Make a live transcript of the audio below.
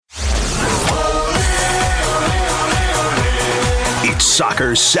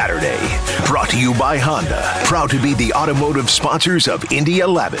Soccer Saturday. Brought to you by Honda. Proud to be the automotive sponsors of Indy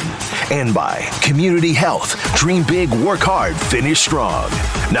 11. And by Community Health. Dream big, work hard, finish strong.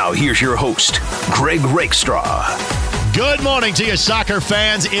 Now here's your host, Greg Rakestraw. Good morning to you, soccer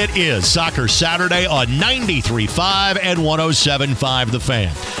fans. It is Soccer Saturday on 93.5 and 107.5 The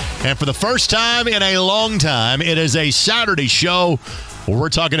Fan. And for the first time in a long time, it is a Saturday show where we're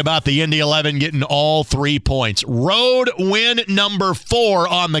talking about the Indy 11 getting all 3 points. Road win number 4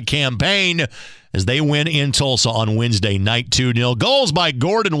 on the campaign as they win in Tulsa on Wednesday night 2-0. Goals by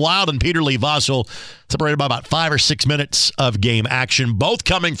Gordon Wild and Peter Lee Vossel, separated by about 5 or 6 minutes of game action, both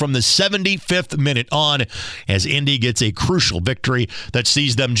coming from the 75th minute on as Indy gets a crucial victory that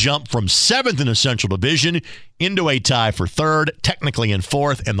sees them jump from 7th in the Central Division into a tie for 3rd, technically in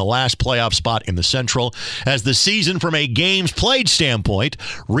 4th, and the last playoff spot in the Central, as the season from a games played standpoint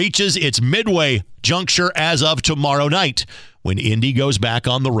reaches its midway juncture as of tomorrow night, when Indy goes back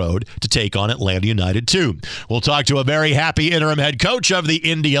on the road to take on Atlanta United 2. We'll talk to a very happy interim head coach of the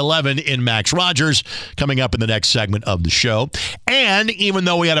Indy 11 in Max Rogers coming up in the next segment of the show. And even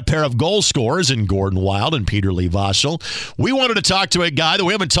though we had a pair of goal scorers in Gordon Wild and Peter Lee Vossel, we wanted to talk to a guy that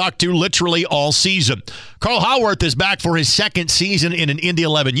we haven't talked to literally all season. Carl Haworth is back for his second season in an Indy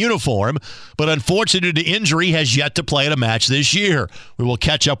 11 uniform, but unfortunately due to injury has yet to play in a match this year. We will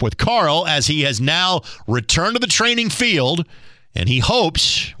catch up with Carl as he has now returned to the training field, and we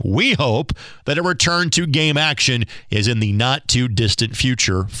hope, that a return to game action is in the not-too-distant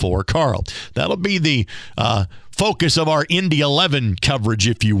future for Carl. That'll be the focus of our Indy 11 coverage,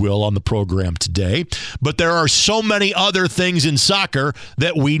 if you will, on the program today. But there are so many other things in soccer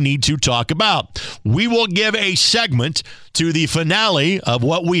that we need to talk about. We will give a segment to the finale of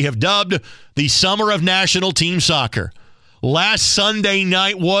what we have dubbed the Summer of National Team Soccer. Last Sunday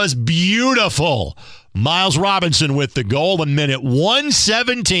night was beautiful. Miles Robinson with the goal in minute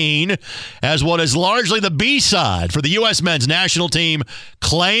 117 as what is largely the B-side for the U.S. men's national team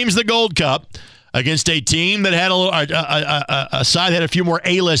claims the Gold Cup against a team that had a side that had a few more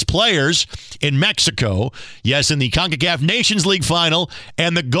A-list players in Mexico. Yes, in the CONCACAF Nations League final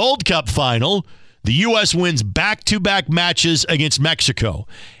and the Gold Cup final, the U.S. wins back-to-back matches against Mexico.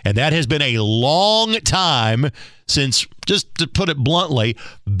 And that has been a long time since, just to put it bluntly,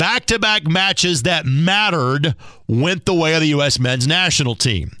 back-to-back matches that mattered went the way of the U.S. men's national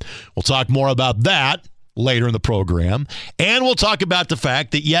team. We'll talk more about that later in the program. And we'll talk about the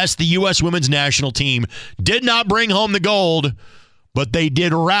fact that, yes, the U.S. women's national team did not bring home the gold, but they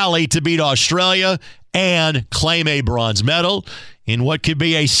did rally to beat Australia and claim a bronze medal in what could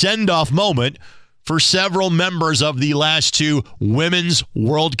be a send-off moment for several members of the last 2 Women's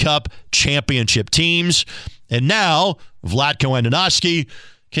World Cup championship teams. And now, Vlatko Andonovski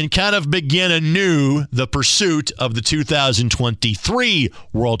can kind of begin anew the pursuit of the 2023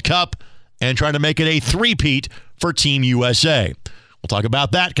 World Cup and trying to make it a three-peat for Team USA. We'll talk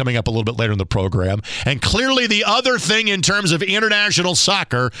about that coming up a little bit later in the program. And clearly the other thing in terms of international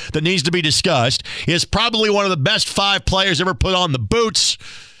soccer that needs to be discussed is probably one of the best 5 players ever put on the boots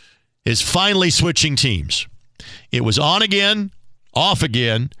is finally switching teams. It was on again, off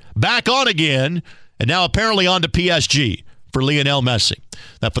again, back on again, and now apparently on to PSG for Lionel Messi.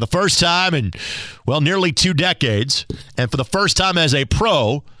 Now, for the first time in, nearly 2 decades, and for the first time as a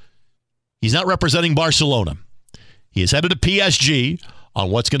pro, he's not representing Barcelona. He is headed to PSG on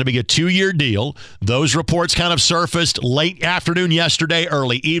what's going to be a 2-year deal. Those reports kind of surfaced late afternoon yesterday,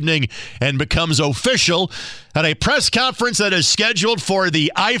 early evening, and becomes official at a press conference that is scheduled for the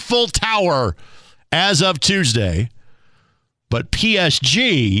Eiffel Tower as of Tuesday. But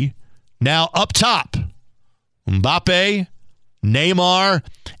PSG now up top. Mbappe, Neymar,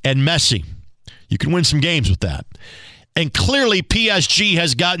 and Messi. You can win some games with that. And clearly PSG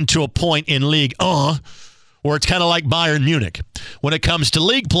has gotten to a point in League where it's kind of like Bayern Munich. When it comes to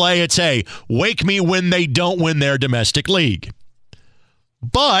league play, it's, hey, wake me when they don't win their domestic league.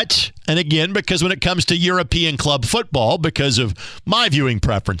 But, and again, because when it comes to European club football, because of my viewing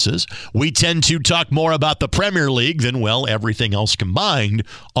preferences, we tend to talk more about the Premier League than, everything else combined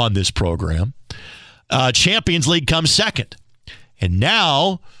on this program. Champions League comes second. And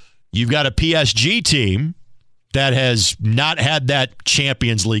now you've got a PSG team that has not had that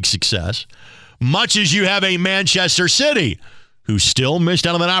Champions League success, much as you have a Manchester City who still missed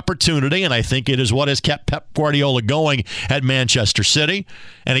out on that opportunity, and I think it is what has kept Pep Guardiola going at Manchester City.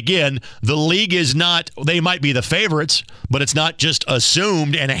 And again, the league is not, they might be the favorites, but it's not just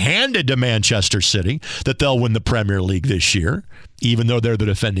assumed and handed to Manchester City that they'll win the Premier League this year, even though they're the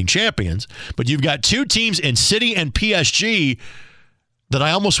defending champions. But you've got 2 teams in City and PSG that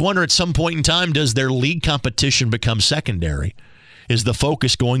I almost wonder at some point in time, does their league competition become secondary? is the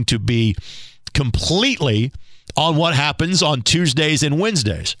focus going to be completely on what happens on Tuesdays and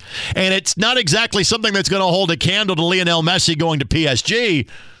Wednesdays? And it's not exactly something that's going to hold a candle to Lionel Messi going to PSG,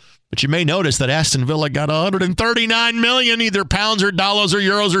 but you may notice that Aston Villa got $139 million, either pounds or dollars or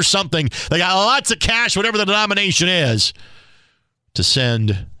euros or something. They got lots of cash, whatever the denomination is, to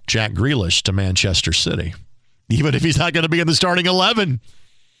send Jack Grealish to Manchester City, even if he's not going to be in the starting 11.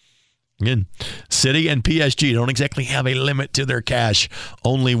 Again, City and PSG don't exactly have a limit to their cash,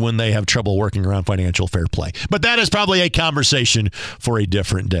 only when they have trouble working around financial fair play. But that is probably a conversation for a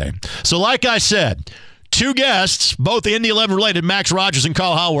different day. So like I said, two guests, both Indy 11 related, Max Rogers and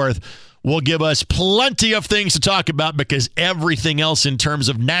Carl Haworth, will give us plenty of things to talk about because everything else in terms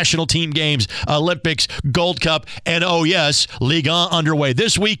of national team games, Olympics, Gold Cup, and oh yes, Ligue 1 underway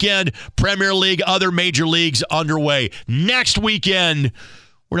this weekend, Premier League, other major leagues underway next weekend.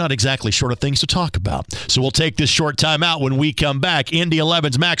 We're not exactly short of things to talk about. So we'll take this short time out. When we come back, Indy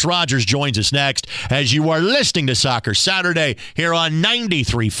 11's Max Rogers joins us next as you are listening to Soccer Saturday here on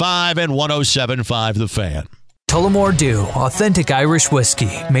 93.5 and 107.5 The Fan. Tullamore Dew, authentic Irish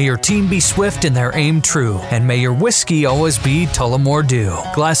whiskey. May your team be swift and their aim true. And may your whiskey always be Tullamore Dew.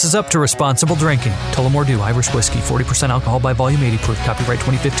 Glasses up to responsible drinking. Tullamore Dew, Irish whiskey, 40% alcohol by volume, 80 proof. Copyright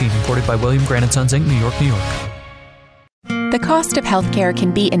 2015. Imported by William Grant & Sons, Inc., New York, New York. The cost of healthcare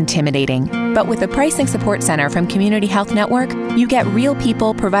can be intimidating, but with the Pricing Support Center from Community Health Network, you get real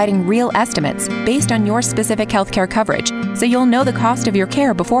people providing real estimates based on your specific healthcare coverage, so you'll know the cost of your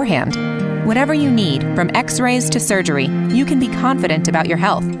care beforehand. Whatever you need, from x-rays to surgery, you can be confident about your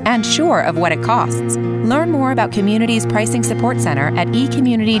health and sure of what it costs. Learn more about Community's Pricing Support Center at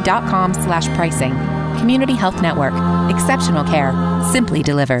ecommunity.com/pricing. Community Health Network. Exceptional care. Simply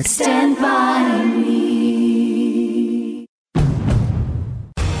delivered. Stand by me.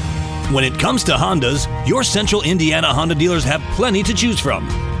 When it comes to Hondas, your Central Indiana Honda dealers have plenty to choose from.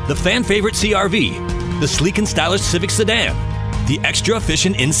 The fan favorite CR-V, the sleek and stylish Civic Sedan, the extra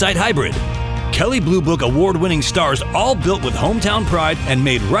efficient Insight Hybrid. Kelley Blue Book award-winning stars, all built with hometown pride and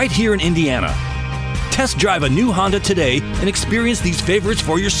made right here in Indiana. Test drive a new Honda today and experience these favorites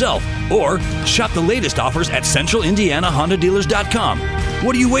for yourself. Or shop the latest offers at CentralIndianaHondaDealers.com.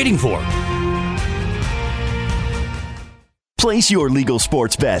 What are you waiting for? Place your legal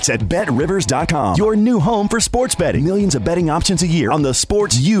sports bets at BetRivers.com, your new home for sports betting. Millions of betting options a year on the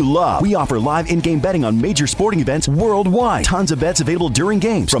sports you love. We offer live in-game betting on major sporting events worldwide. Tons of bets available during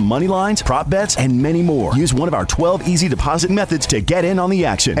games, from money lines, prop bets, and many more. Use one of our 12 easy deposit methods to get in on the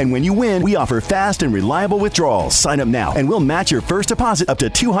action. And when you win, we offer fast and reliable withdrawals. Sign up now, and we'll match your first deposit up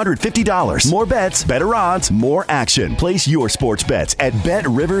to $250. More bets, better odds, more action. Place your sports bets at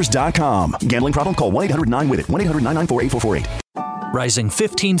BetRivers.com. Gambling problem? Call 1-800-9-WITH-IT. 1-800-994-8448. Rising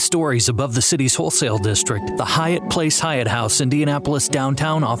 15 stories above the city's wholesale district, the Hyatt Place Hyatt House Indianapolis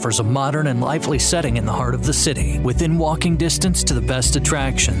downtown offers a modern and lively setting in the heart of the city, within walking distance to the best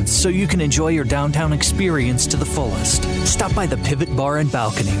attractions, so you can enjoy your downtown experience to the fullest. Stop by the Pivot Bar and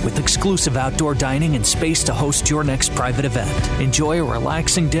Balcony with exclusive outdoor dining and space to host your next private event. Enjoy a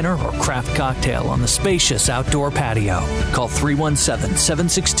relaxing dinner or craft cocktail on the spacious outdoor patio. Call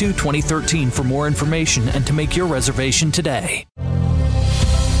 317-762-2013 for more information and to make your reservation today.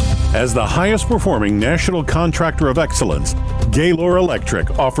 As the highest performing national contractor of excellence, Gaylor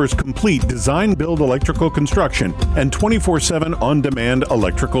Electric offers complete design-build electrical construction and 24/7 on-demand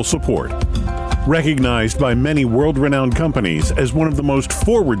electrical support. Recognized by many world-renowned companies as one of the most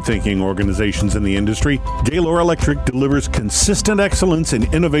forward-thinking organizations in the industry, Gaylor Electric delivers consistent excellence in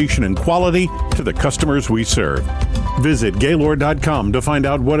innovation and quality to the customers we serve. Visit Gaylor.com to find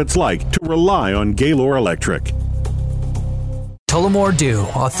out what it's like to rely on Gaylor Electric. Tullamore Dew,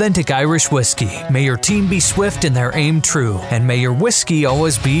 authentic Irish whiskey. May your team be swift and their aim true. And may your whiskey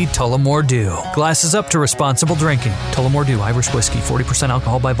always be Tullamore Dew. Glasses up to responsible drinking. Tullamore Dew, Irish whiskey, 40%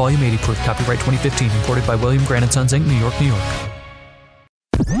 alcohol by volume, 80 proof. Copyright 2015. Imported by William Grant & Sons, Inc., New York, New York.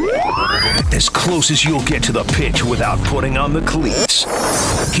 As close as you'll get to the pitch without putting on the cleats.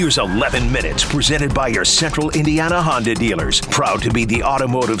 Here's 11 Minutes, presented by your Central Indiana Honda dealers. Proud to be the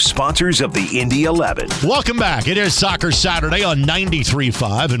automotive sponsors of the Indy 11. Welcome back. It is Soccer Saturday on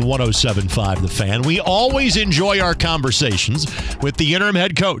 93.5 and 107.5 The Fan. We always enjoy our conversations with the interim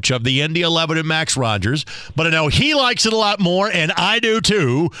head coach of the Indy 11 and Max Rogers, but I know he likes it a lot more, and I do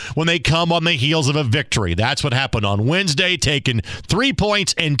too, when they come on the heels of a victory. That's what happened on Wednesday, taking 3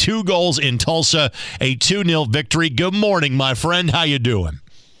 points and 2 goals in Tulsa, a 2-0 victory. Good morning, my friend. How you doing?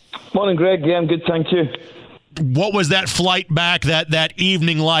 Morning, Greg. Yeah, I'm good, thank you. what was that flight back, that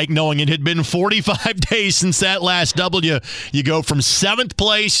evening like, knowing it had been 45 days since that last W? You go from 7th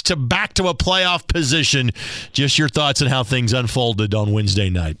place to back to a playoff position. Just your thoughts on how things unfolded on Wednesday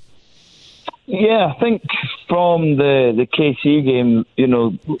night. Yeah, I think from the KC game,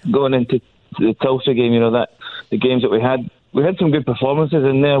 going into the Tulsa game, that the games that we had some good performances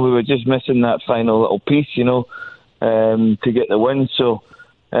in there. We were just missing that final little piece, to get the win. So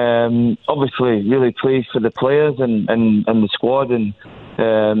obviously really pleased for the players and the squad, and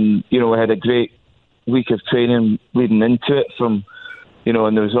we had a great week of training leading into it from,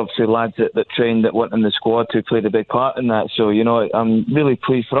 and there was obviously lads that trained that weren't in the squad who played a big part in that. So, I'm really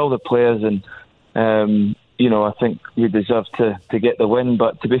pleased for all the players, and I think we deserve to get the win.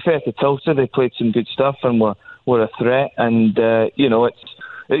 But to be fair to Tulsa, they played some good stuff and were a threat, and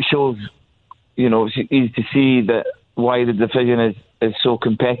it shows, it's easy to see that why the division is so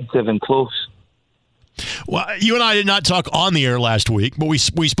competitive and close. Well, you and I did not talk on the air last week, but we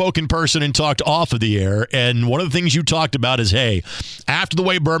spoke in person and talked off of the air. And one of the things you talked about is, hey, after the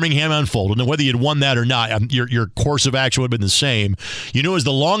way Birmingham unfolded, and whether you'd won that or not, your course of action would have been the same. You knew it was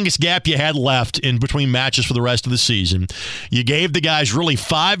the longest gap you had left in between matches for the rest of the season. You gave the guys really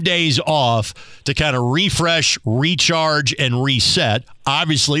 5 days off to kind of refresh, recharge, and reset.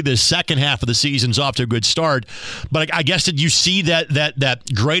 Obviously, the second half of the season's off to a good start, but I guess did you see that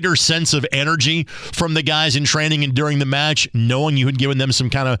greater sense of energy from the guys in training and during the match, knowing you had given them some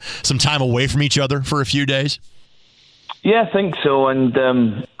time away from each other for a few days? Yeah, I think so, and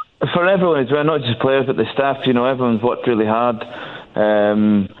for everyone as well, not just players but the staff. Everyone's worked really hard,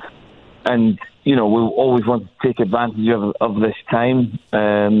 and we always want to take advantage of this time,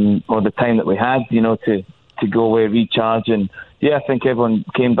 or the time that we had, to go away, recharge, and yeah, I think everyone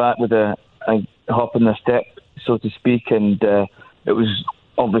came back with a hop in their step, so to speak, and it was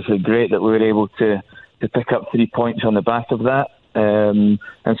obviously great that we were able to pick up 3 points on the back of that. And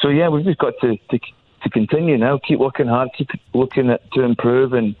so, yeah, we've just got to continue now, keep working hard, keep looking to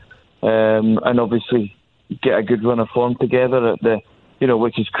improve, and obviously get a good run of form together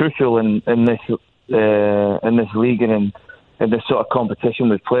which is crucial in this league and in this sort of competition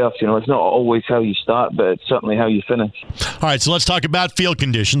with playoffs. It's not always how you start, but it's certainly how you finish. All right, so let's talk about field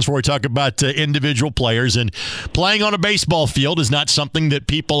conditions before we talk about individual players. And playing on a baseball field is not something that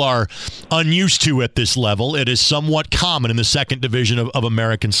people are unused to at this level. It is somewhat common in the second division of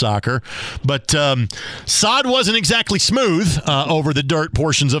American soccer. But sod wasn't exactly smooth over the dirt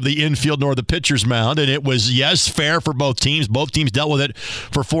portions of the infield nor the pitcher's mound. And it was, yes, fair for both teams. Both teams dealt with it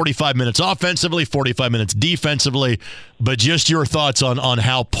for 45 minutes offensively, 45 minutes defensively. But just your thoughts on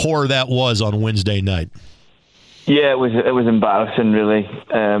how poor that was on Wednesday night. Yeah, it was embarrassing, really,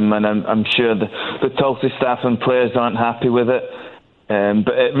 and I'm sure the Tulsa staff and players aren't happy with it.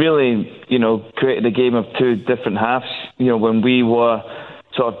 But it really, created a game of two different halves. When we were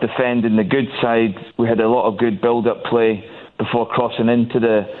sort of defending the good side, we had a lot of good build-up play before crossing into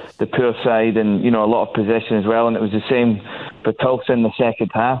the poor side, and a lot of possession as well. And it was the same for Tulsa in the second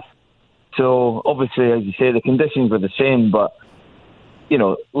half. So obviously, as you say, the conditions were the same, but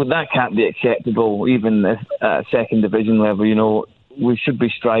that can't be acceptable even at a second division level. We should be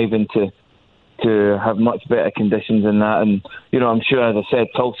striving to have much better conditions than that. And I'm sure, as I said,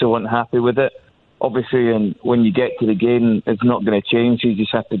 Tulsa weren't happy with it. Obviously, and when you get to the game, it's not going to change. You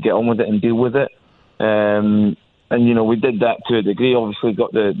just have to get on with it and deal with it. And we did that to a degree. Obviously,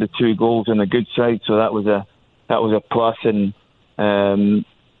 got the 2 goals on the good side, so that was a plus.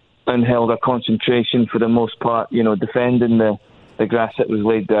 And held our concentration for the most part, defending the grass that was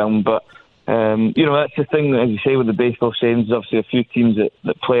laid down. But, that's the thing, as you say, with the baseball stadiums, there's obviously a few teams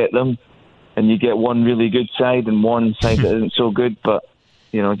that play at them, and you get one really good side and one side that isn't so good. But,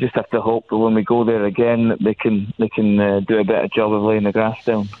 just have to hope that when we go there again, that they can do a better job of laying the grass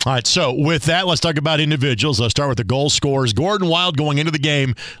down. All right, so with that, let's talk about individuals. Let's start with the goal scorers. Gordon Wild, going into the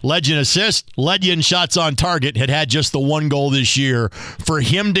game, led you in assists, led you in shots on target, had just the 1 goal this year. For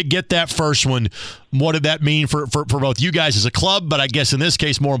him to get that first one, what did that mean for both you guys as a club, but I guess in this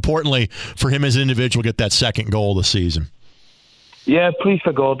case, more importantly, for him as an individual, get that second goal of the season? Yeah, pleased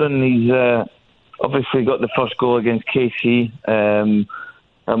for Gordon. He's obviously got the first goal against KC.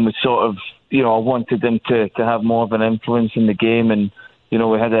 And we sort of, I wanted him to have more of an influence in the game. And,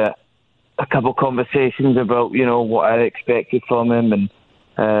 we had a couple of conversations about, what I expected from him.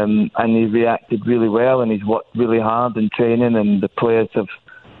 And he reacted really well, and he's worked really hard in training, and the players have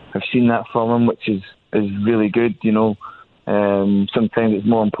seen that from him, which is really good. Sometimes it's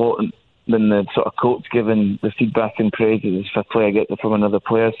more important than the sort of coach giving the feedback and praises if a player gets it from another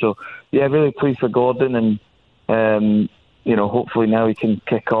player. So, yeah, really pleased for Gordon, and hopefully now he can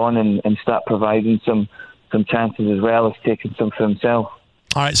kick on and start providing some chances as well as taking some for himself.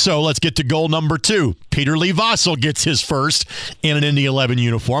 All right, so let's get to goal number 2. Peter Lee Vossel gets his first in an Indy 11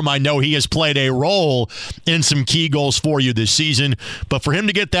 uniform. I know he has played a role in some key goals for you this season, but for him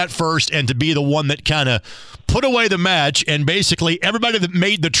to get that first and to be the one that kind of put away the match, and basically everybody that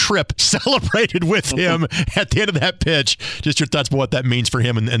made the trip celebrated with him at the end of that pitch, just your thoughts about what that means for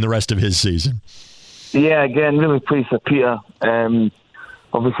him and the rest of his season. Yeah, again, really pleased for Peter.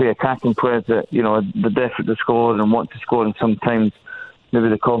 Obviously, attacking players that, the desperate to score and want to score, and sometimes maybe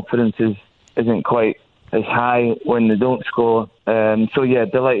the confidence isn't quite as high when they don't score. So yeah,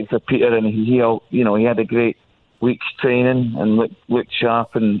 delighted for Peter, and he had a great week's training and looked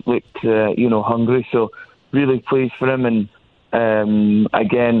sharp and looked hungry. So really pleased for him, and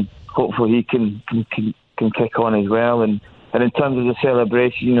again, hopefully he can kick on as well. And in terms of the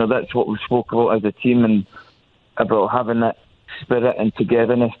celebration, that's what we spoke about as a team, and about having that spirit and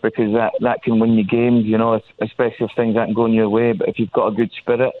togetherness, because that can win you games, especially if things aren't going your way. But if you've got a good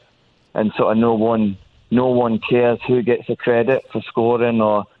spirit and sort of no one cares who gets the credit for scoring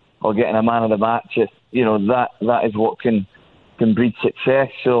or getting a man of the match, that is what can breed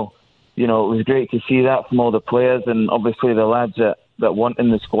success. So, it was great to see that from all the players, and obviously the lads that weren't in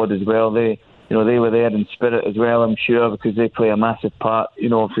the squad as well. They were there in spirit as well, I'm sure, because they play a massive part.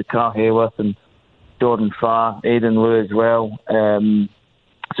 Obviously Carl Hayworth and Jordan Farr, Aidan Lew as well.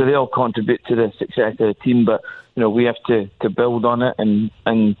 So they all contribute to the success of the team, but we have to build on it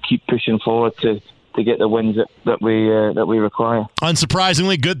and keep pushing forward to get the wins that we require.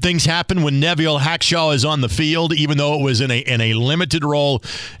 Unsurprisingly, good things happen when Neville Hackshaw is on the field, even though it was in a limited role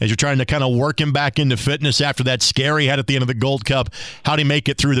as you're trying to kind of work him back into fitness after that scare he had at the end of the Gold Cup. How did he make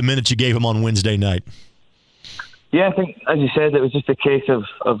it through the minutes you gave him on Wednesday night? Yeah, I think, as you said, it was just a case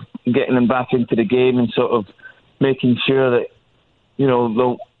of getting him back into the game and sort of making sure that,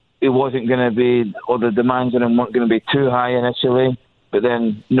 it wasn't going to be, or the demands on him weren't going to be too high initially, but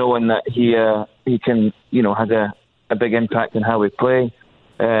then knowing that he can, has a big impact on how we play.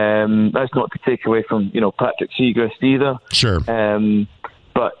 That's not to take away from, Patrick Seagrist either. Sure.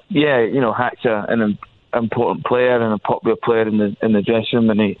 But yeah, Hack's an important player and a popular player in the dressing room,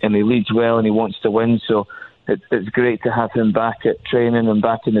 and he leads well and he wants to win. So it's great to have him back at training and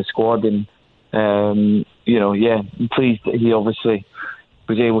back in the squad, and I'm pleased that he obviously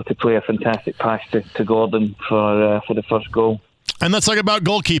was able to play a fantastic pass to Gordon for the first goal. And let's talk about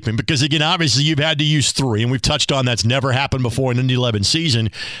goalkeeping, because, again, obviously you've had to use 3, and we've touched on that's never happened before in an Indy 11 season.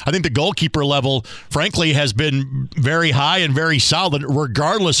 I think the goalkeeper level, frankly, has been very high and very solid,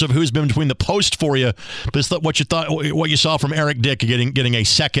 regardless of who's been between the post for you. But what you saw from Eric Dick getting a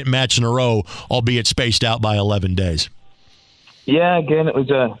second match in a row, albeit spaced out by 11 days. Yeah, again, it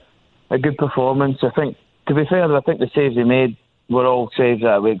was a good performance. I think, to be fair, I think the saves he made were all saves that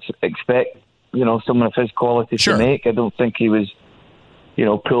I would expect, someone of his quality to make. I don't think he was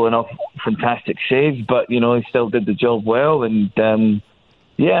pulling off fantastic saves, but, he still did the job well. And,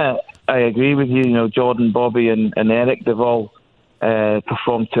 I agree with you. Jordan, Bobby and Eric, they've all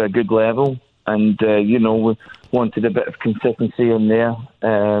performed to a good level. And, we wanted a bit of consistency in there.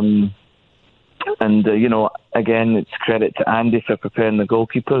 Again, it's credit to Andy for preparing the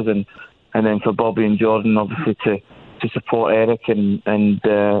goalkeepers, and then for Bobby and Jordan, obviously, to support Eric. And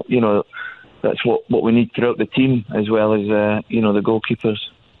that's what we need throughout the team, as well as, the goalkeepers.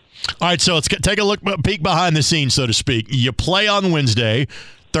 All right, so let's take a peek behind the scenes, so to speak. You play on Wednesday.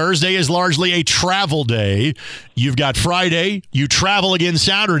 Thursday is largely a travel day. You've got Friday, you travel again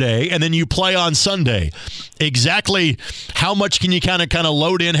Saturday, and then you play on Sunday. Exactly how much can you kind of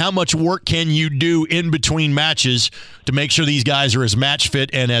load in? How much work can you do in between matches to make sure these guys are as match fit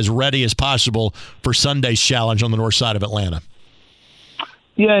and as ready as possible for Sunday's challenge on the north side of Atlanta?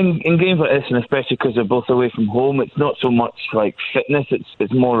 Yeah, in games like this, and especially because they're both away from home, it's not so much like fitness,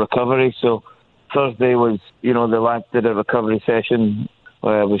 it's more recovery. So Thursday was, the lads did a recovery session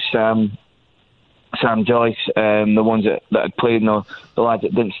with Sam Joyce, the ones that had played, the lads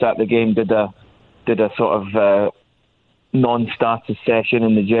that didn't start the game did a sort of non-starter session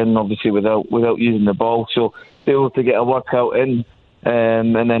in the gym, obviously without using the ball. So they were able to get a workout in,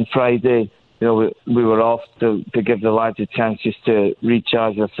 and then Friday, we were off to give the lads a chance just to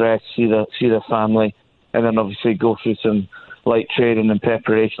recharge, refresh, see their family, and then obviously go through some light training and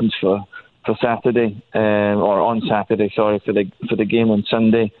preparations for Saturday, or on Saturday, sorry, for the game on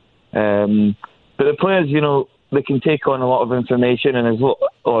Sunday. But the players, they can take on a lot of information, and as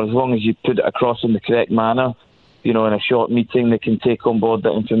long as you put it across in the correct manner, in a short meeting, they can take on board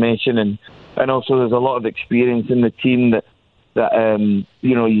that information, and also there's a lot of experience in the team that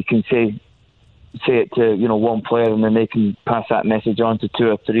you can say it to one player, and then they can pass that message on to 2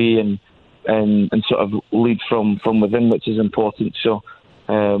 or 3, and and sort of lead from within, which is important. So,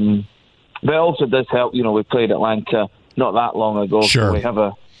 but it also does help. We played Atlanta not that long ago, sure. So we have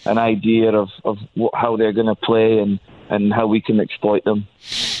an idea of how they're going to play and how we can exploit them.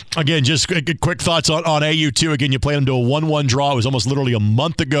 Again, just quick thoughts on AU2. Again, you played them to a 1-1 draw. It was almost literally a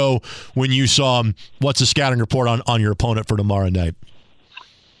month ago when you saw them. What's the scouting report on your opponent for tomorrow night?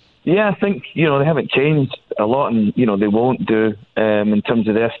 Yeah, I think, they haven't changed a lot, and, they won't do in terms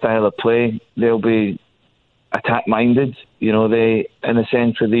of their style of play. They'll be attack-minded. They, in a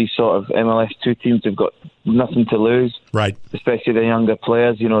sense, for these sort of MLS2 teams, they've got nothing to lose. Right. Especially the younger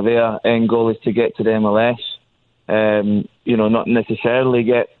players. Their end goal is to get to the MLS. Not necessarily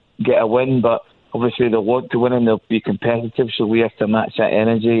get a win, but obviously they'll want to win and they'll be competitive, so we have to match that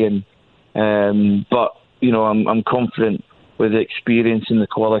energy. But I'm confident with the experience and the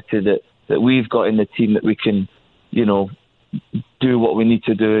quality that we've got in the team that we can, do what we need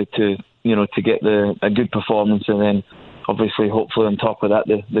to do to get a good performance, and then obviously hopefully on top of that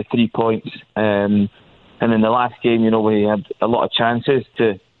the 3 points. And in the last game, we had a lot of chances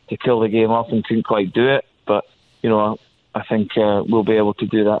to kill the game off and couldn't quite do it, but I think we'll be able to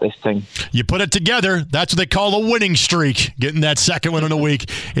do that this time. You put it together. That's what they call a winning streak. Getting that second win in a week.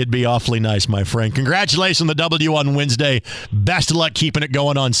 It'd be awfully nice, my friend. Congratulations on the W on Wednesday. Best of luck keeping it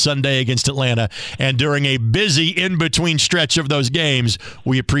going on Sunday against Atlanta. And during a busy in-between stretch of those games,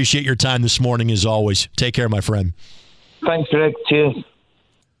 we appreciate your time this morning as always. Take care, my friend. Thanks, Greg. Cheers.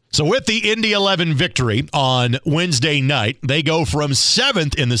 So with the Indy 11 victory on Wednesday night, they go from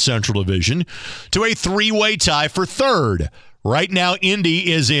 7th in the Central Division to a three-way tie for 3rd. Right now,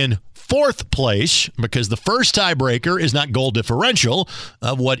 Indy is in 4th place because the first tiebreaker is not goal differential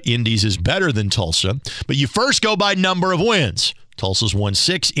of what Indy's is better than Tulsa, but you first go by number of wins. Tulsa's won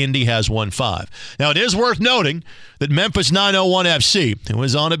 6, Indy has won 5. Now, it is worth noting that Memphis 901 FC, who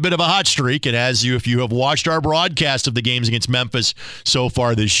was on a bit of a hot streak, and if you have watched our broadcast of the games against Memphis so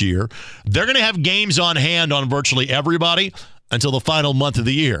far this year, they're going to have games on hand on virtually everybody until the final month of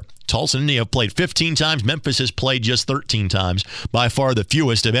the year. Tulsa and Indy have played 15 times. Memphis has played just 13 times, by far the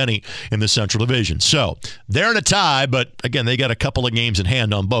fewest of any in the Central Division. So they're in a tie, but again, they got a couple of games in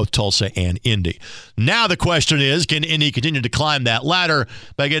hand on both Tulsa and Indy. Now the question is, can Indy continue to climb that ladder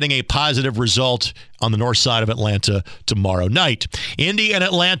by getting a positive result on the north side of Atlanta tomorrow night? Indy and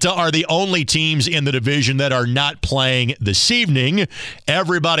Atlanta are the only teams in the division that are not playing this evening.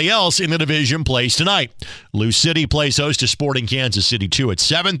 Everybody else in the division plays tonight. Lou City plays host to Sporting Kansas City 2 at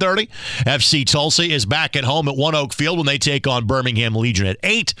 7:30. FC Tulsa is back at home at One Oak Field when they take on Birmingham Legion at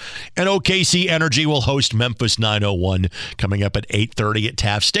 8. And OKC Energy will host Memphis 901 coming up at 8:30 at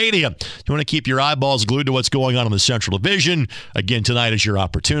Taft Stadium. You want to keep your eyeballs glued to what's going on in the Central Division. Again, tonight is your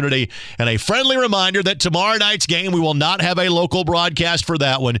opportunity. And a friendly reminder that tomorrow night's game, we will not have a local broadcast for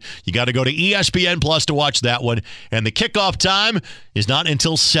that one. You got to go to ESPN Plus to watch that one. And the kickoff time is not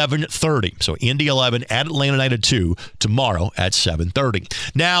until 7:30. So Indy 11 at Atlanta United 2 tomorrow at 7:30.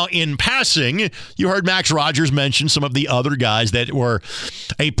 Now, in passing, you heard Max Rogers mention some of the other guys that were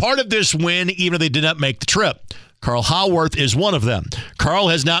a part of this win, even if they did not make the trip. Carl Haworth is one of them. Carl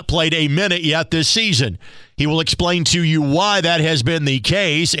has not played a minute yet this season. He will explain to you why that has been the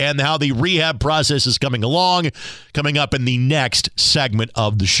case and how the rehab process is coming along, coming up in the next segment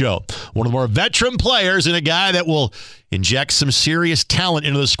of the show. One of the more veteran players and a guy that will inject some serious talent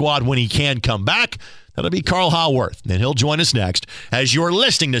into the squad when he can come back. That'll be Carl Haworth, and he'll join us next as you're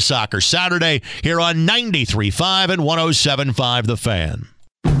listening to Soccer Saturday here on 93.5 and 107.5 The Fan.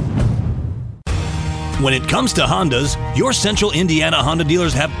 When it comes to Hondas, your Central Indiana Honda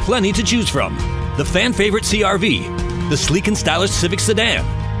dealers have plenty to choose from. The fan favorite CR-V, the sleek and stylish Civic Sedan,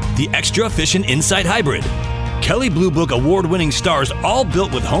 the extra efficient Insight Hybrid. Kelley Blue Book award-winning stars, all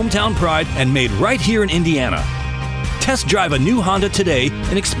built with hometown pride and made right here in Indiana. Test drive a new Honda today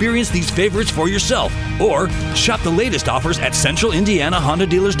and experience these favorites for yourself. Or shop the latest offers at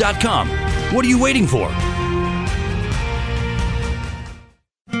CentralIndianaHondaDealers.com. What are you waiting for?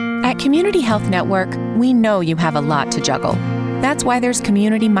 At Community Health Network, we know you have a lot to juggle. That's why there's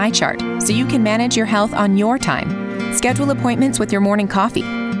Community MyChart, so you can manage your health on your time. Schedule appointments with your morning coffee.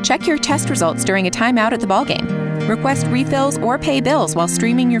 Check your test results during a timeout at the ballgame. Request refills or pay bills while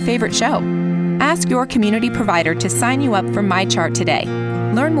streaming your favorite show. Ask your community provider to sign you up for MyChart today.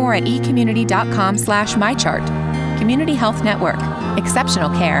 Learn more at eCommunity.com/MyChart. Community Health Network. Exceptional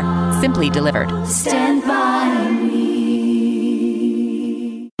care, simply delivered. Stand by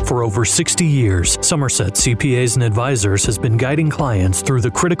me. For over 60 years, Somerset CPAs and Advisors has been guiding clients through the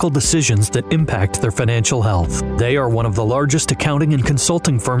critical decisions that impact their financial health. They are one of the largest accounting and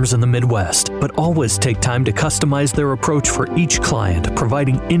consulting firms in the Midwest, but always take time to customize their approach for each client,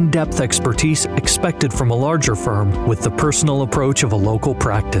 providing in-depth expertise expected from a larger firm with the personal approach of a local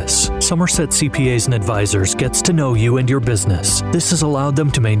practice. Somerset CPAs and Advisors gets to know you and your business. This has allowed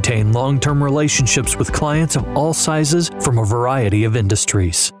them to maintain long-term relationships with clients of all sizes from a variety of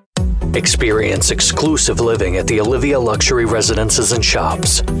industries. Experience exclusive living at the Olivia Luxury Residences and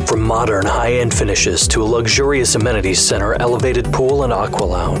Shops. From modern high-end finishes to a luxurious amenities center, elevated pool, and aqua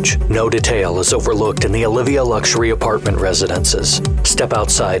lounge, no detail is overlooked in the Olivia Luxury Apartment Residences. Step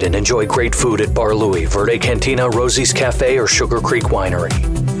outside and enjoy great food at Bar Louie, Verde Cantina, Rosie's Cafe, or Sugar Creek Winery.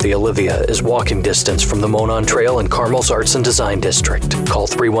 The Olivia is walking distance from the Monon Trail and Carmel's Arts and Design District. Call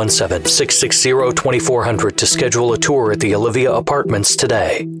 317-660-2400 to schedule a tour at the Olivia Apartments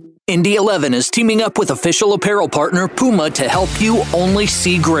today. Indy 11 is teaming up with official apparel partner Puma to help you only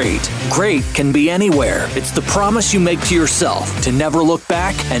see great. Great can be anywhere. It's the promise you make to yourself to never look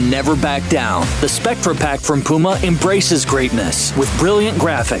back and never back down. The Spectra Pack from Puma embraces greatness with brilliant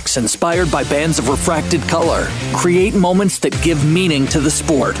graphics inspired by bands of refracted color. Create moments that give meaning to the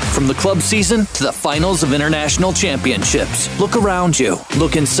sport, from the club season to the finals of international championships. Look around you,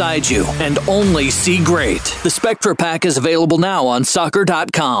 look inside you, and only see great. The Spectra Pack is available now on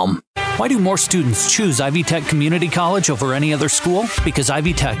soccer.com. Why do more students choose Ivy Tech Community College over any other school? Because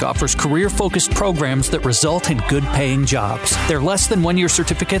Ivy Tech offers career-focused programs that result in good-paying jobs. Their less than one-year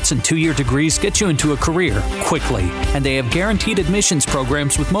certificates and 2-year degrees get you into a career quickly. And they have guaranteed admissions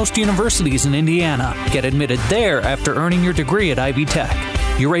programs with most universities in Indiana. Get admitted there after earning your degree at Ivy Tech.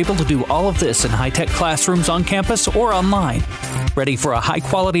 You're able to do all of this in high-tech classrooms on campus or online. Ready for a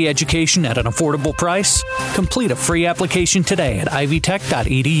high-quality education at an affordable price? Complete a free application today at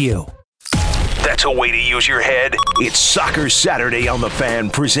ivytech.edu. That's a way to use your head. It's Soccer Saturday on The Fan,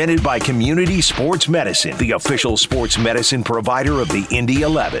 presented by Community Sports Medicine, the official sports medicine provider of the Indy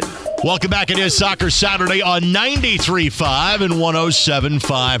 11. Welcome back. It is Soccer Saturday on 93.5 and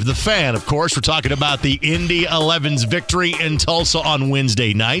 107.5 The Fan. Of course, we're talking about the Indy 11's victory in Tulsa on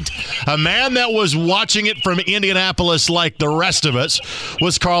Wednesday night. A man that was watching it from Indianapolis like the rest of us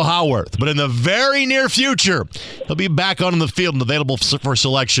was Carl Haworth. But in the very near future, he'll be back on the field and available for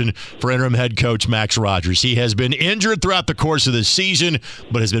selection for interim head coach Max Rogers. He has been injured throughout the course of this season,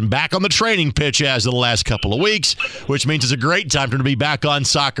 but has been back on the training pitch as of the last couple of weeks, which means it's a great time for him to be back on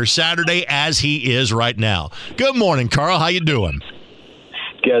Soccer Saturday as he is right now. Good morning, Carl. How you doing?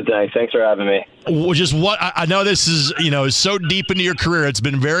 Good, thanks. Thanks for having me. Well, just what I know, this is so deep into your career. It's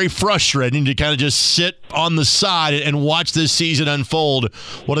been very frustrating to kind of just sit on the side and watch this season unfold.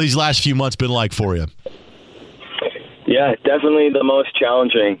 What have these last few months been like for you? Yeah, definitely the most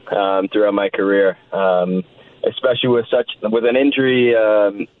challenging throughout my career, especially with an injury.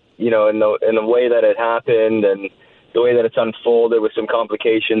 In the way that it happened and the way that it's unfolded with some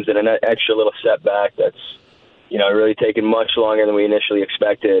complications and an extra little setback that's, really taken much longer than we initially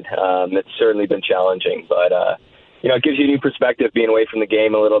expected. It's certainly been challenging, but, it gives you a new perspective being away from the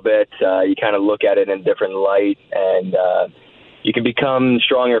game a little bit. You kind of look at it in a different light and you can become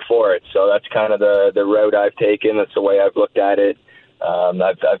stronger for it. So that's kind of the route I've taken. That's the way I've looked at it.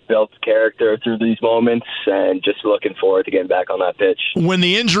 I've built character through these moments and just looking forward to getting back on that pitch. When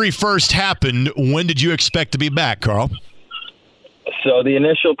the injury first happened, when did you expect to be back, Carl? So the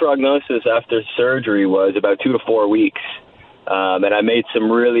initial prognosis after surgery was about 2 to 4 weeks. And I made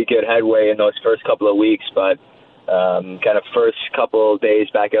some really good headway in those first couple of weeks, but kind of first couple of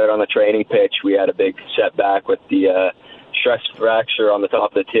days back out on the training pitch, we had a big setback with the stress fracture on the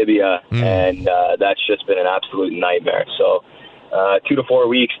top of the tibia, and that's just been an absolute nightmare. So 2 to 4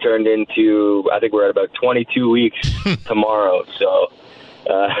 weeks turned into, I think we're at about 22 weeks tomorrow. So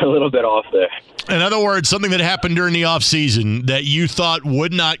a little bit off there. In other words, something that happened during the offseason that you thought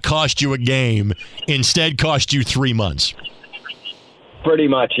would not cost you a game instead cost you 3 months. Pretty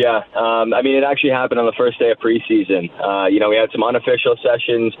much, yeah. It actually happened on the first day of preseason. We had some unofficial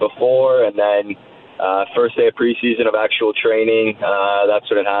sessions before, and then first day of preseason of actual training, that's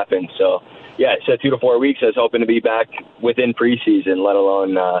when it happened. So, yeah, it said 2 to 4 weeks. I was hoping to be back within preseason, let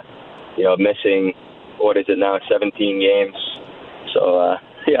alone, missing, 17 games. So,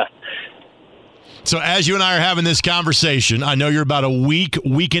 yeah. So as you and I are having this conversation, I know you're about a week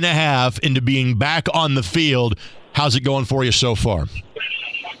and a half into being back on the field. How's it going for you so far?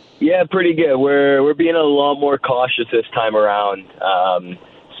 Yeah, pretty good. We're being a lot more cautious this time around.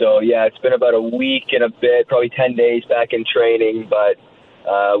 It's been about a week and a bit, probably 10 days back in training, but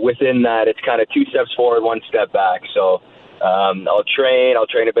within that, it's kind of 2 steps forward, 1 step back. So I'll train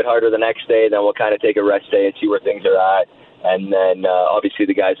a bit harder the next day, then we'll kind of take a rest day and see where things are at. And then obviously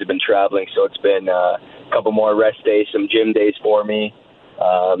the guys have been traveling, so it's been a couple more rest days, some gym days for me.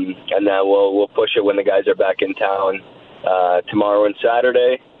 And then we'll push it when the guys are back in town tomorrow and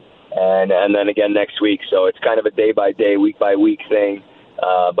Saturday, and then again next week. So it's kind of a day-by-day, week-by-week thing,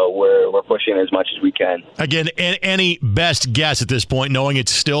 but we're pushing as much as we can. Again, any best guess at this point, knowing it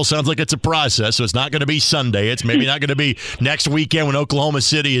still sounds like it's a process, so it's not going to be Sunday. It's maybe not going to be next weekend when Oklahoma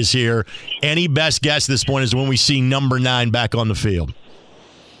City is here. Any best guess at this point is when we see number 9 back on the field?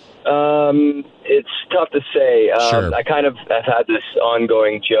 It's tough to say. Sure. I kind of have had this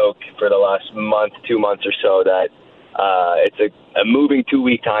ongoing joke for the last 2 months or so that it's a moving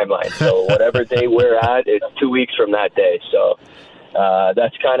 2-week timeline. So whatever day we're at, it's 2 weeks from that day. So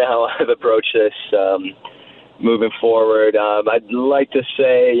that's kind of how I've approached this moving forward. I'd like to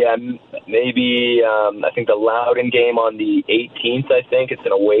say, maybe I think the Loudoun game on the 18th, I think. It's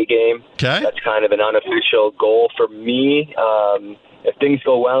an away game. Okay. That's kind of an unofficial goal for me. If things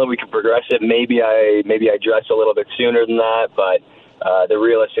go well and we can progress it, maybe I dress a little bit sooner than that. But the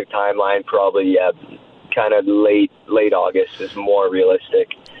realistic timeline probably, kind of late August is more realistic.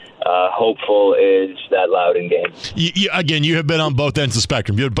 Hopeful is that Loudoun game. Again, you have been on both ends of the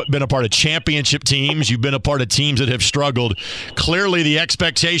spectrum. You've been a part of championship teams. You've been a part of teams that have struggled. Clearly, the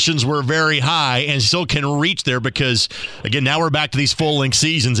expectations were very high and still can reach there because, again, now we're back to these full-length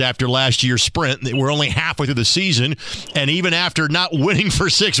seasons after last year's sprint. We're only halfway through the season, and even after not winning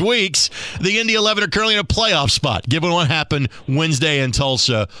for 6 weeks, the Indy 11 are currently in a playoff spot, given what happened Wednesday in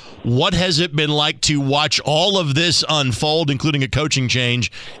Tulsa. What has it been like to watch all of this unfold, including a coaching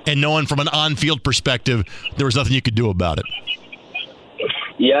change, and knowing from an on-field perspective there was nothing you could do about it?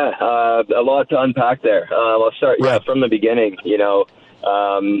 Yeah, a lot to unpack there. I'll start from the beginning.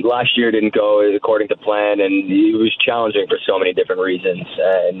 Last year didn't go according to plan, and it was challenging for so many different reasons.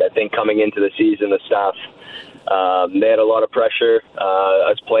 And I think coming into the season, the staff, they had a lot of pressure.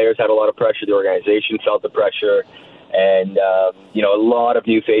 Us players had a lot of pressure. The organization felt the pressure. And, a lot of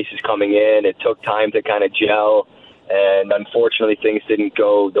new faces coming in. It took time to kind of gel. And unfortunately, things didn't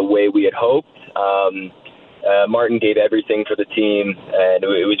go the way we had hoped. Martin gave everything for the team, and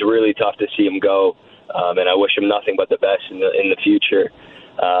it was really tough to see him go. And I wish him nothing but the best in the future.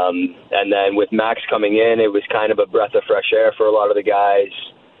 And then with Max coming in, it was kind of a breath of fresh air for a lot of the guys.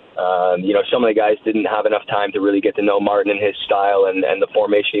 Some of the guys didn't have enough time to really get to know Martin and his style and the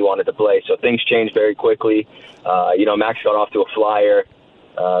formation he wanted to play. So things changed very quickly. Max got off to a flyer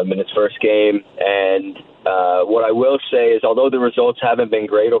in his first game, and what I will say is, although the results haven't been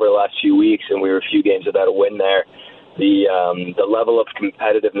great over the last few weeks, and we were a few games without a win there, the level of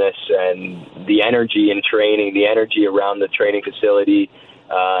competitiveness and the energy in training, the energy around the training facility,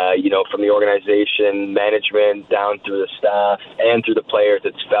 from the organization, management, down through the staff, and through the players,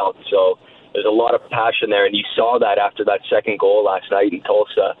 it's felt. So there's a lot of passion there, and you saw that after that second goal last night in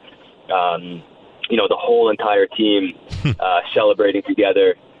Tulsa. The whole entire team celebrating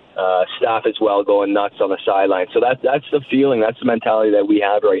together. Staff as well going nuts on the sideline. So that's the feeling, that's the mentality that we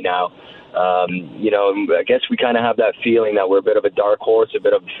have right now. I guess we kind of have that feeling that we're a bit of a dark horse, a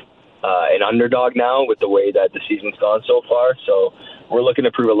bit of an underdog now with the way that the season's gone so far. So we're looking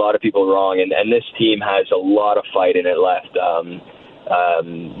to prove a lot of people wrong, and this team has a lot of fight in it left.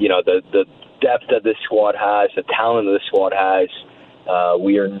 The depth that this squad has, the talent that this squad has,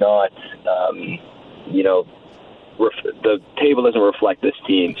 we are not, the table doesn't reflect this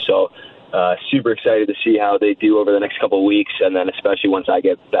team. So super excited to see how they do over the next couple of weeks, and then especially once I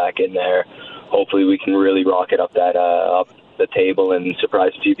get back in there, hopefully we can really rocket up the table and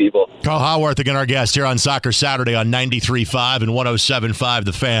surprise a few people. Carl Haworth, again, our guest here on Soccer Saturday on 93.5 and 107.5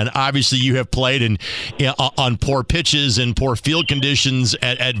 The Fan. Obviously, you have played on poor pitches and poor field conditions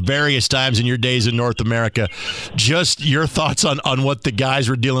at various times in your days in North America. Just your thoughts on what the guys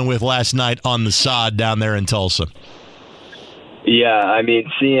were dealing with last night on the sod down there in Tulsa. Yeah, I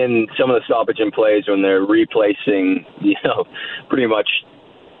mean, seeing some of the stoppage in plays when they're replacing, pretty much,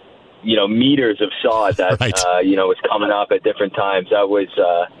 meters of sod that, right. Was coming up at different times. That was,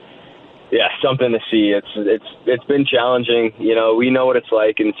 something to see. It's been challenging. We know what it's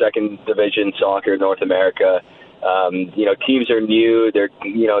like in second division soccer in North America. Teams are new. They're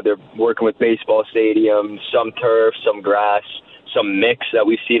working with baseball stadiums, some turf, some grass, some mix that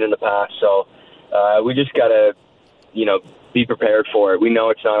we've seen in the past. So we just got to, be prepared for it. We know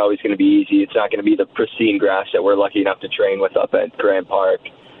it's not always going to be easy. It's not going to be the pristine grass that we're lucky enough to train with up at Grand Park.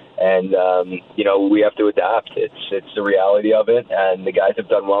 And, we have to adapt. It's the reality of it. And the guys have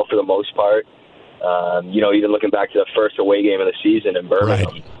done well for the most part. Even looking back to the first away game of the season in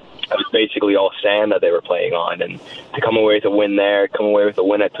Birmingham. was basically all sand that they were playing on. And to come away with a win there, come away with a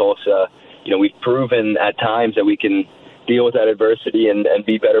win at Tulsa, we've proven at times that we can deal with that adversity and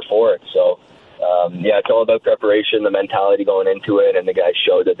be better for it. So, it's all about preparation, the mentality going into it, and the guys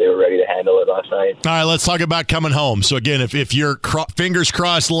showed that they were ready to handle it last night. All right, let's talk about coming home. So, again, if you're fingers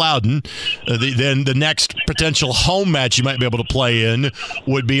crossed Loudon, then the next potential home match you might be able to play in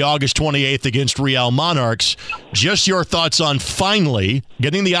would be August 28th against Real Monarchs. Just your thoughts on finally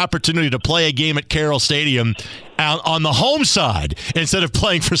getting the opportunity to play a game at Carroll Stadium on the home side instead of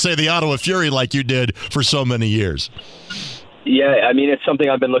playing for, say, the Ottawa Fury like you did for so many years. Yeah, it's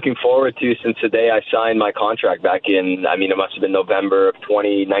something I've been looking forward to since the day I signed my contract back in, it must have been November of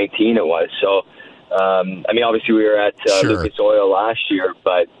 2019 it was. So, obviously we were at Lucas Oil last year,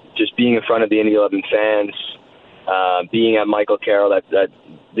 but just being in front of the Indy 11 fans, being at Michael Carroll, that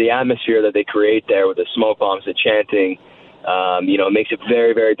the atmosphere that they create there with the smoke bombs, the chanting, it makes it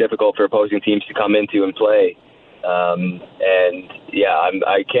very, very difficult for opposing teams to come into and play. I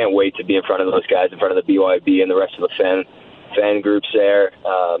can't wait to be in front of those guys, in front of the BYB and the rest of the fan groups there.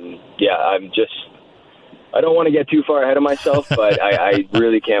 I don't want to get too far ahead of myself, but I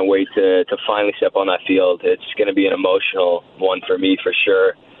really can't wait to finally step on that field. It's going to be an emotional one for me for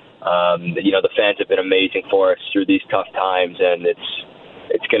sure. The fans have been amazing for us through these tough times, and it's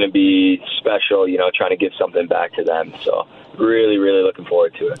going to be special, trying to give something back to them. So really, really looking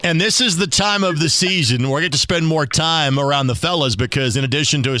forward to it. And this is the time of the season where I get to spend more time around the fellas because in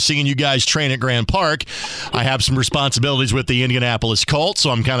addition to seeing you guys train at Grand Park, I have some responsibilities with the Indianapolis Colts, so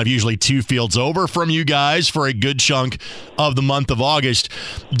I'm kind of usually 2 fields over from you guys for a good chunk of the month of August.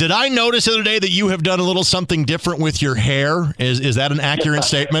 Did I notice the other day that you have done a little something different with your hair? Is that an accurate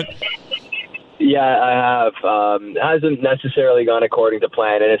statement? Yeah, I have. It hasn't necessarily gone according to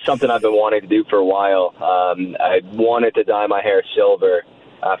plan, and it's something I've been wanting to do for a while. I wanted to dye my hair silver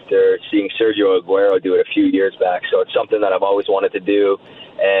after seeing Sergio Aguero do it a few years back, so it's something that I've always wanted to do.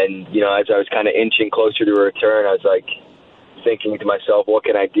 And, as I was kind of inching closer to a return, I was like thinking to myself, what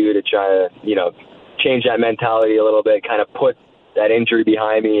can I do to try to, change that mentality a little bit, kind of put that injury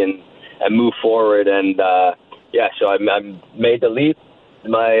behind me and move forward. And, so I made the leap.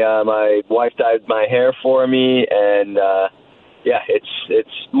 My wife dyed my hair for me, and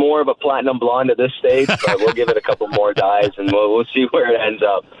it's more of a platinum blonde at this stage, but we'll give it a couple more dyes, and we'll see where it ends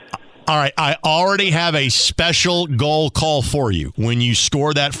up. All right, I already have a special goal call for you when you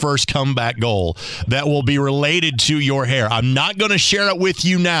score that first comeback goal that will be related to your hair. I'm not going to share it with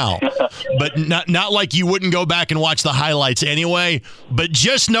you now, but not like you wouldn't go back and watch the highlights anyway, but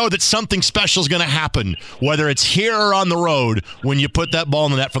just know that something special is going to happen, whether it's here or on the road, when you put that ball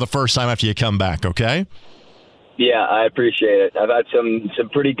in the net for the first time after you come back, okay? Yeah, I appreciate it. I've had some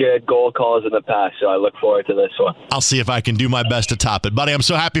pretty good goal calls in the past, so I look forward to this one. I'll see if I can do my best to top it. Buddy, I'm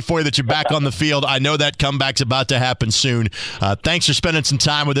so happy for you that you're back on the field. I know that comeback's about to happen soon. Thanks for spending some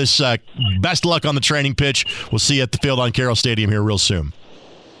time with us. Best of luck on the training pitch. We'll see you at the field on Carroll Stadium here real soon.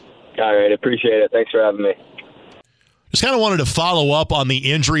 All right, appreciate it. Thanks for having me. Just kind of wanted to follow up on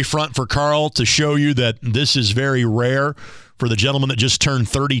the injury front for Carl to show you that this is very rare for the gentleman that just turned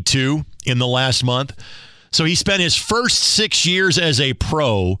 32 in the last month. So he spent his first 6 years as a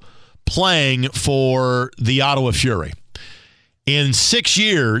pro playing for the Ottawa Fury. In 6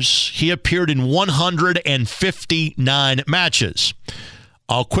 years, he appeared in 159 matches.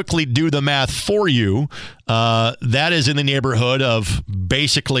 I'll quickly do the math for you. That is in the neighborhood of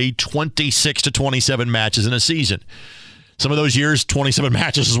basically 26 to 27 matches in a season. Some of those years, 27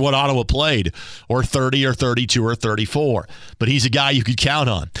 matches is what Ottawa played, or 30 or 32 or 34. But he's a guy you could count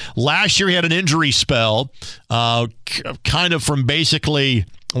on. Last year, he had an injury spell, kind of from basically,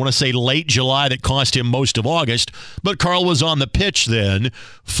 I want to say late July, that cost him most of August. But Carl was on the pitch then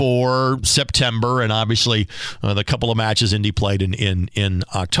for September and obviously the couple of matches Indy played in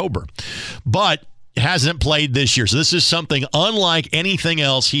October. But hasn't played this year. So this is something unlike anything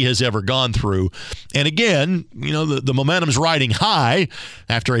else he has ever gone through. And again, the momentum's riding high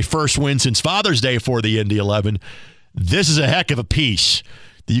after a first win since Father's Day for the Indy 11. This is a heck of a piece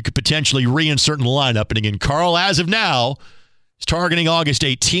that you could potentially reinsert in the lineup. And again, Carl, as of now, is targeting August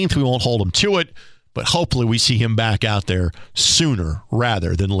 18th. We won't hold him to it, but hopefully we see him back out there sooner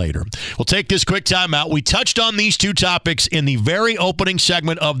rather than later. We'll take this quick time out. We touched on these two topics in the very opening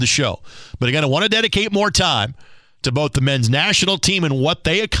segment of the show. But again, I want to dedicate more time to both the men's national team and what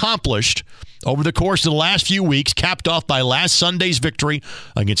they accomplished over the course of the last few weeks, capped off by last Sunday's victory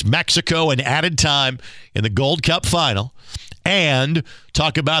against Mexico and added time in the Gold Cup final, and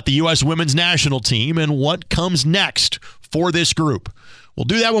talk about the U.S. women's national team and what comes next for this group. We'll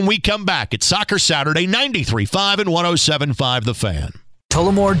do that when we come back. It's Soccer Saturday, 93.5 and 107.5 The Fan.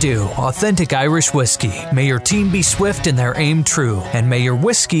 Tullamore Dew, authentic Irish whiskey. May your team be swift and their aim true. And may your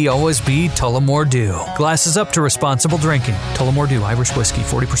whiskey always be Tullamore Dew. Glasses up to responsible drinking. Tullamore Dew, Irish whiskey,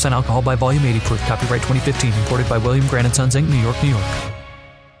 40% alcohol by volume, 80 proof. Copyright 2015. Imported by William Grant & Sons, Inc., New York, New York.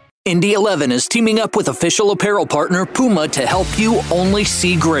 Indy 11 is teaming up with official apparel partner Puma to help you only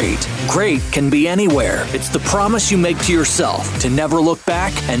see great. Great can be anywhere. It's the promise you make to yourself to never look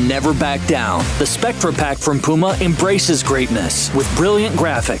back and never back down. The Spectra Pack from Puma embraces greatness with brilliant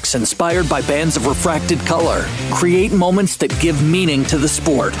graphics inspired by bands of refracted color. Create moments that give meaning to the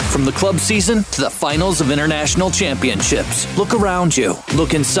sport, from the club season to the finals of international championships. Look around you,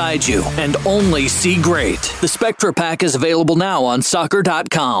 look inside you, and only see great. The Spectra Pack is available now on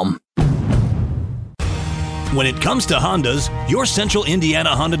soccer.com. When it comes to Hondas, your Central Indiana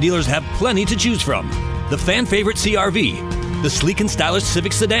Honda dealers have plenty to choose from. The fan favorite CR-V, the sleek and stylish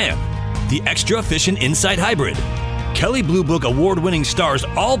Civic Sedan, the extra efficient Insight Hybrid, Kelley Blue Book award-winning stars,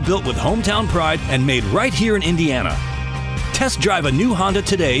 all built with hometown pride and made right here in Indiana. Test drive a new Honda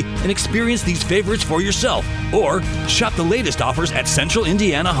today and experience these favorites for yourself, or shop the latest offers at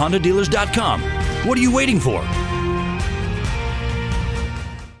CentralIndianaHondaDealers.com. What are you waiting for?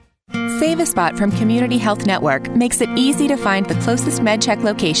 Save a Spot from Community Health Network makes it easy to find the closest MedCheck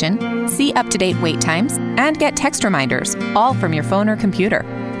location, see up-to-date wait times, and get text reminders, all from your phone or computer.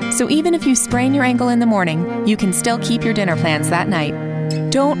 So even if you sprain your ankle in the morning, you can still keep your dinner plans that night.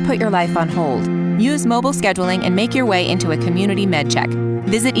 Don't put your life on hold. Use mobile scheduling and make your way into a community MedCheck.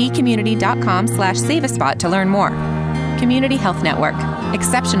 Visit ecommunity.com/saveaspot to learn more. Community Health Network.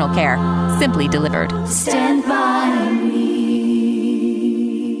 Exceptional care. Simply delivered. Stand by me.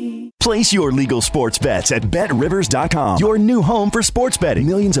 Place your legal sports bets at BetRivers.com, your new home for sports betting.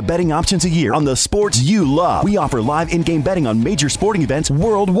 Millions of betting options a year on the sports you love. We offer live in-game betting on major sporting events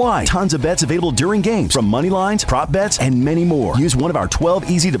worldwide. Tons of bets available during games, from money lines, prop bets, and many more. Use one of our 12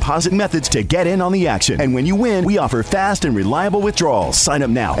 easy deposit methods to get in on the action. And when you win, we offer fast and reliable withdrawals. Sign up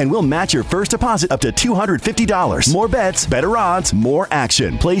now, and we'll match your first deposit up to $250. More bets, better odds, more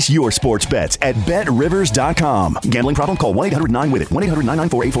action. Place your sports bets at BetRivers.com. Gambling problem? Call 1-800-9-WITH-IT.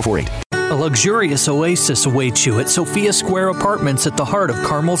 1-800-994-8448. A luxurious oasis awaits you at Sophia Square Apartments at the heart of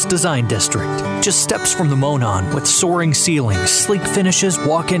Carmel's Design District. Just steps from the Monon, with soaring ceilings, sleek finishes,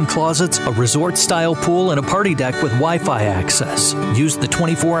 walk-in closets, a resort-style pool, and a party deck with Wi-Fi access. Use the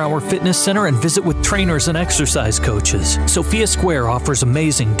 24-hour fitness center and visit with trainers and exercise coaches. Sophia Square offers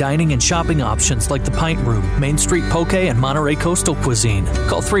amazing dining and shopping options like the Pint Room, Main Street Poke, and Monterey Coastal Cuisine.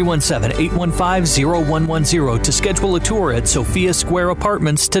 Call 317-815-0110 to schedule a tour at Sophia Square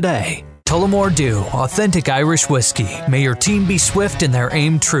Apartments today. Tullamore Dew, authentic Irish whiskey. May your team be swift and their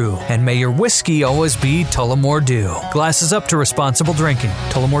aim true. And may your whiskey always be Tullamore Dew. Glasses up to responsible drinking.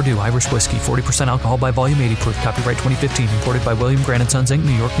 Tullamore Dew, Irish whiskey, 40% alcohol by volume, 80 proof. Copyright 2015. Imported by William Grant & Sons, Inc.,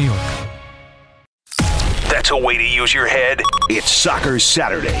 New York, New York. That's a way to use your head. It's Soccer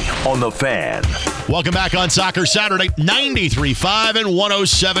Saturday on The Fan. Welcome back on Soccer Saturday, 93.5 and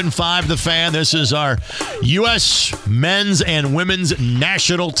 107.5 The Fan. This is our U.S. men's and women's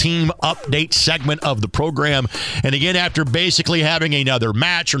national team update segment of the program. And again, after basically having another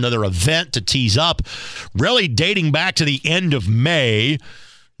match or another event to tease up, really dating back to the end of May,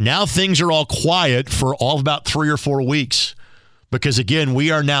 now things are all quiet for all of about 3 or 4 weeks. Because, again,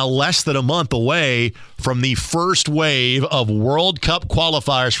 we are now less than a month away from the first wave of World Cup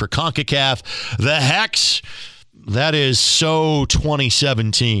qualifiers for CONCACAF. The Hex, that is so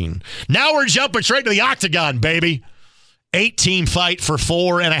 2017. Now we're jumping straight to the octagon, baby. 8-team fight for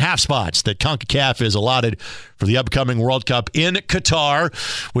 4.5 spots that CONCACAF is allotted for the upcoming World Cup in Qatar,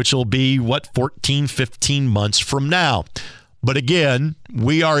 which will be, 14, 15 months from now. But, again,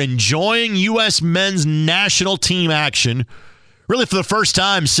 we are enjoying U.S. men's national team action really for the first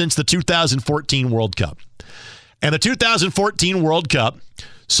time since the 2014 World Cup. And the 2014 World Cup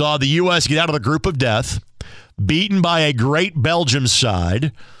saw the U.S. get out of the group of death, beaten by a great Belgium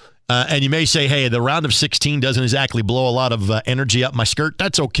side. And you may say, hey, the round of 16 doesn't exactly blow a lot of energy up my skirt.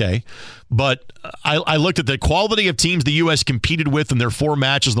 That's okay. But I looked at the quality of teams the U.S. competed with in their 4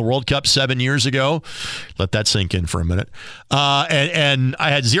 matches in the World Cup 7 years ago. Let that sink in for a minute. And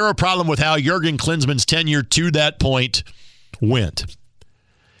I had zero problem with how Jurgen Klinsmann's tenure to that point went.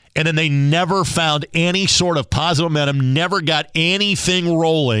 And then they never found any sort of positive momentum, never got anything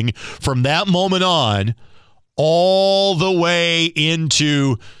rolling from that moment on all the way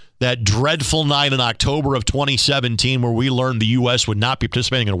into that dreadful night in October of 2017 where we learned the U.S. would not be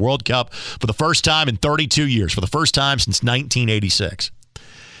participating in a World Cup for the first time in 32 years, for the first time since 1986.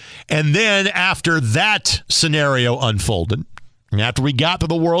 And then after that scenario unfolded, and after we got to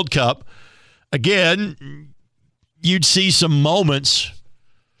the World Cup, again, you'd see some moments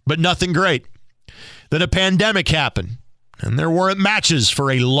but nothing great. Then a pandemic happened, and there weren't matches for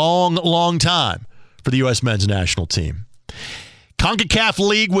a long, long time for the U.S. men's national team. CONCACAF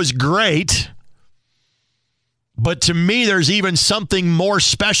League was great, but to me, there's even something more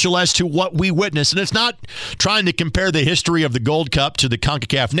special as to what we witnessed. And it's not trying to compare the history of the Gold Cup to the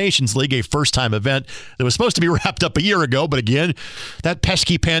CONCACAF Nations League, a first-time event that was supposed to be wrapped up a year ago. But again, that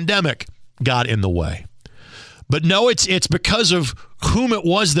pesky pandemic got in the way. But no, it's because of whom it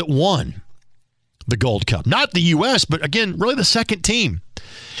was that won the Gold Cup. Not the U.S., but again, really the second team.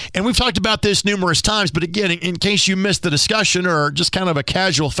 And we've talked about this numerous times, but again, in case you missed the discussion or just kind of a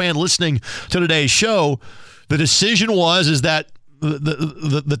casual fan listening to today's show, the decision is that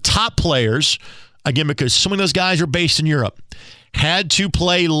the top players, again, because some of those guys are based in Europe, had to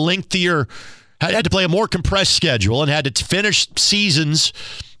play had to play a more compressed schedule and had to finish seasons,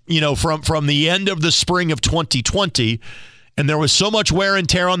 from the end of the spring of 2020. And there was so much wear and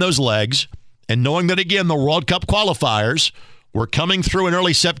tear on those legs. And knowing that, again, the World Cup qualifiers were coming through in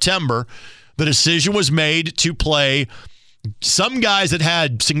early September, the decision was made to play some guys that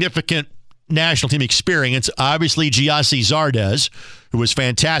had significant national team experience. Obviously, Gyasi Zardes, who was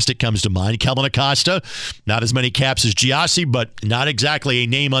fantastic, comes to mind. Kellen Acosta, not as many caps as Gyasi, but not exactly a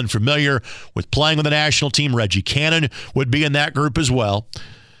name unfamiliar with playing with the national team. Reggie Cannon would be in that group as well.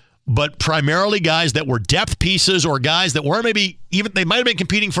 But primarily guys that were depth pieces or guys that were maybe even, they might have been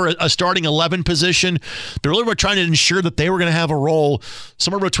competing for a starting 11 position. They really were trying to ensure that they were going to have a role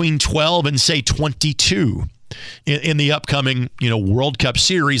somewhere between 12 and, say, 22 in the upcoming, World Cup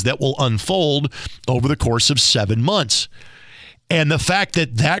series that will unfold over the course of 7 months. And the fact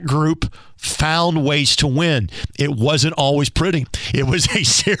that group found ways to win. It wasn't always pretty. It was a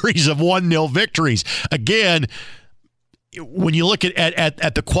series of 1-0 victories. Again, when you look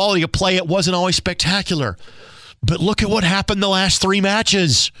at the quality of play, it wasn't always spectacular. But look at what happened the last 3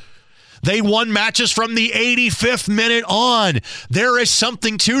 matches. They won matches from the 85th minute on. There is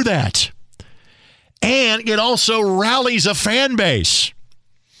something to that. And it also rallies a fan base.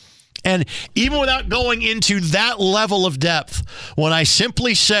 And even without going into that level of depth, when I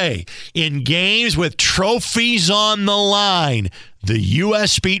simply say, in games with trophies on the line, the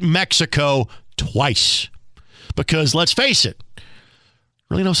U.S. beat Mexico twice. Because let's face it,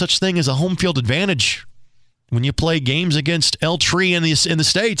 really no such thing as a home field advantage when you play games against El Tri in the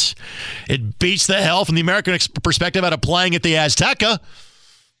States. It beats the hell from the American perspective out of playing at the Azteca.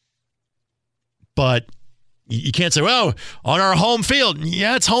 But you can't say, well, on our home field.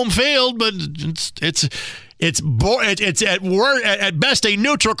 Yeah, it's home field, but it's at best a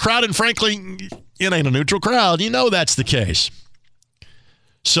neutral crowd, and frankly, it ain't a neutral crowd. You know that's the case.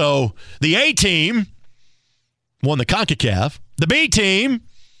 So the A team won the CONCACAF. The B team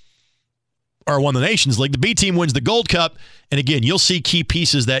won the Nations League. The B team wins the Gold Cup. And again, you'll see key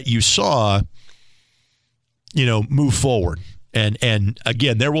pieces that you saw, move forward. And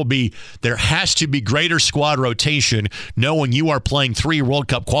again, there has to be greater squad rotation knowing you are playing 3 World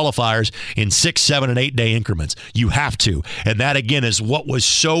Cup qualifiers in 6, 7, and 8 day increments. You have to. And that, again, is what was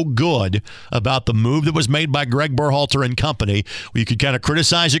so good about the move that was made by Greg Berhalter and company. You could kind of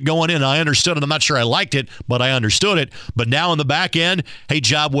criticize it going in. I understood it. I'm not sure I liked it, but I understood it. But now on the back end, hey,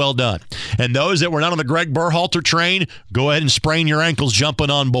 job well done. And those that were not on the Greg Berhalter train, go ahead and sprain your ankles jumping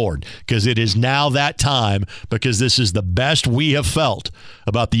on board, because it is now that time, because this is the best we have felt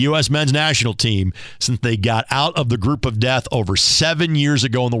about the U.S. men's national team since they got out of the group of death over 7 years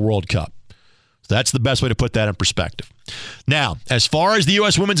ago in the World Cup. So that's the best way to put that in perspective. Now, as far as the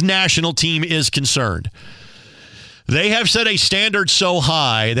U.S. women's national team is concerned, they have set a standard so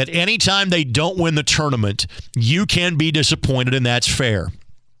high that anytime they don't win the tournament, you can be disappointed, and that's fair.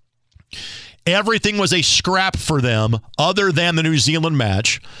 Everything was a scrap for them other than the New Zealand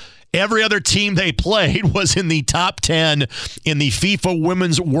match. Every other team they played was in the top 10 in the FIFA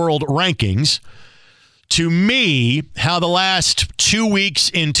Women's World Rankings. To me, how the last 2 weeks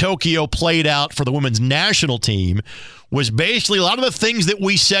in Tokyo played out for the women's national team was basically a lot of the things that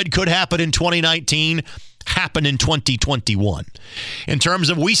we said could happen in 2019 happened in 2021. In terms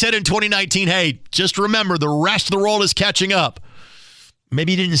of, we said in 2019, hey, just remember the rest of the world is catching up.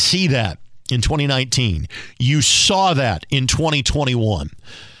 Maybe you didn't see that in 2019. You saw that in 2021.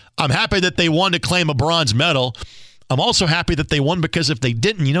 I'm happy that they won to claim a bronze medal. I'm also happy that they won because if they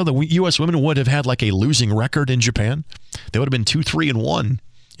didn't, the U.S. women would have had like a losing record in Japan. They would have been 2-3-1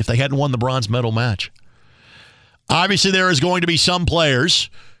 if they hadn't won the bronze medal match. Obviously, there is going to be some players,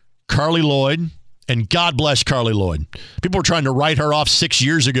 Carly Lloyd, and God bless Carly Lloyd. People were trying to write her off 6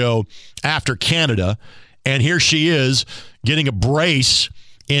 years ago after Canada, and here she is getting a brace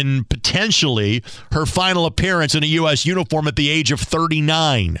in potentially her final appearance in a U.S. uniform at the age of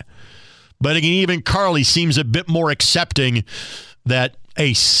 39. But again, even Carly seems a bit more accepting that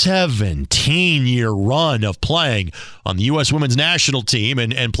a 17-year run of playing on the U.S. women's national team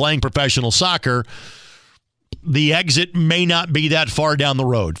and playing professional soccer, the exit may not be that far down the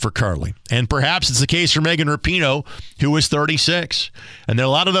road for Carly. And perhaps it's the case for Megan Rapinoe, who is 36. And there are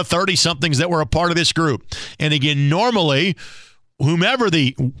a lot of the 30-somethings that were a part of this group. And again, normally, whomever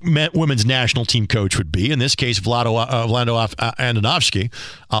the women's national team coach would be, in this case, Vlatko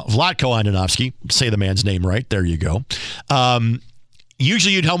Andonovski, say the man's name right, there you go.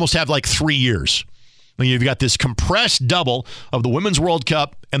 Usually you'd almost have like 3 years. You've got this compressed double of the Women's World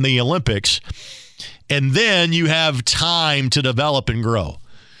Cup and the Olympics, and then you have time to develop and grow.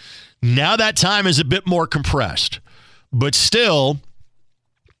 Now that time is a bit more compressed, but still,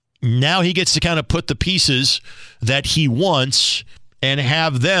 now he gets to kind of put the pieces that he wants and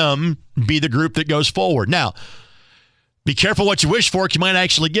have them be the group that goes forward. Now, be careful what you wish for, because you might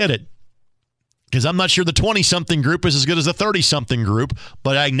actually get it. Because I'm not sure the 20-something group is as good as the 30-something group,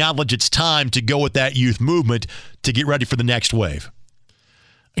 but I acknowledge it's time to go with that youth movement to get ready for the next wave.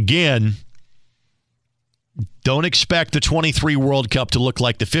 Again, don't expect the 23 World Cup to look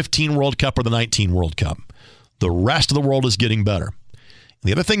like the 15 World Cup or the 19 World Cup. The rest of the world is getting better.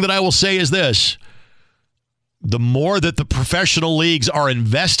 The other thing that I will say is this: the more that the professional leagues are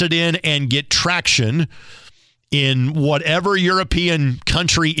invested in and get traction in whatever European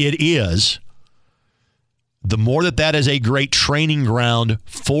country it is, the more that is a great training ground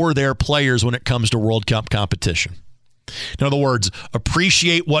for their players when it comes to World Cup competition. In other words,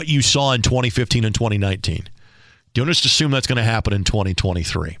 appreciate what you saw in 2015 and 2019. Don't just assume that's going to happen in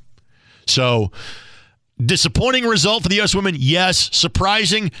 2023. So, disappointing result for the U.S. women? Yes.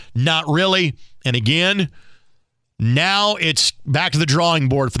 Surprising? Not really. And again, now it's back to the drawing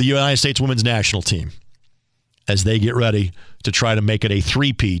board for the United States women's national team as they get ready to try to make it a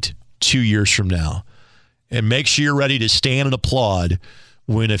three-peat 2 years from now. And make sure you're ready to stand and applaud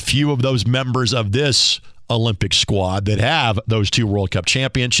when a few of those members of this Olympic squad that have those 2 World Cup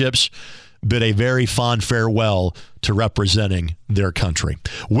championships bid a very fond farewell to representing their country.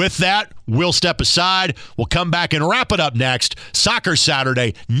 With that, we'll step aside. We'll come back and wrap it up next. Soccer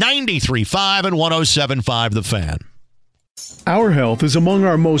Saturday, 93.5 and 107.5 The Fan. Our health is among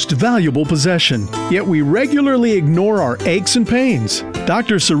our most valuable possession, yet we regularly ignore our aches and pains.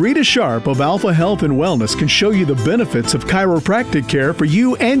 Dr. Sarita Sharp of Alpha Health and Wellness can show you the benefits of chiropractic care for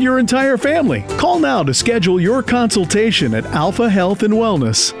you and your entire family. Call now to schedule your consultation at Alpha Health and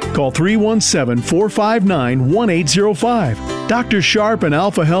Wellness. Call 317-459-1805. Dr. Sharp and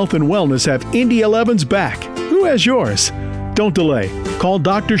Alpha Health and Wellness have Indy 11's back. Who has yours? Don't delay. Call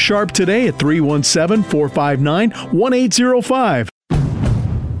Dr. Sharp today at 317-459-1805.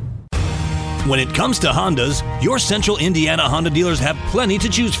 When it comes to Hondas, your Central Indiana Honda dealers have plenty to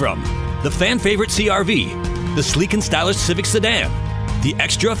choose from. The fan favorite CR-V, the sleek and stylish Civic Sedan, the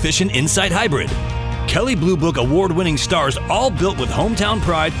extra efficient Insight Hybrid. Kelley Blue Book award-winning stars, all built with hometown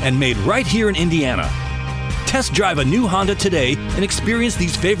pride and made right here in Indiana. Test drive a new Honda today and experience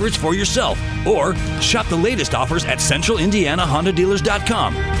these favorites for yourself. Or shop the latest offers at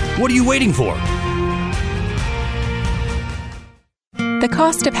CentralIndianaHondaDealers.com. What are you waiting for? The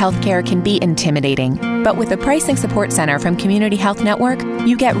cost of healthcare can be intimidating, but with the Pricing Support Center from Community Health Network,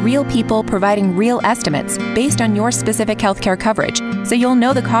 you get real people providing real estimates based on your specific healthcare coverage, so you'll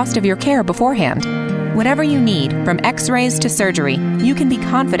know the cost of your care beforehand. Whatever you need, from x-rays to surgery, you can be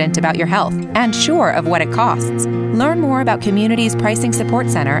confident about your health and sure of what it costs. Learn more about Community's Pricing Support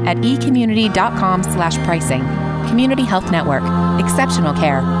Center at ecommunity.com/pricing. Community Health Network. Exceptional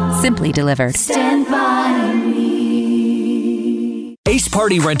care. Simply delivered. Stand by me. Ace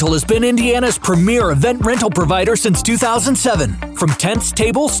Party Rental has been Indiana's premier event rental provider since 2007. From tents,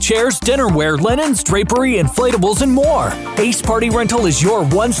 tables, chairs, dinnerware, linens, drapery, inflatables, and more. Ace Party Rental is your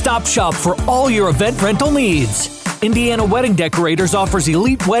one-stop shop for all your event rental needs. Indiana Wedding Decorators offers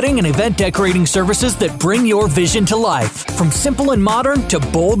elite wedding and event decorating services that bring your vision to life. From simple and modern to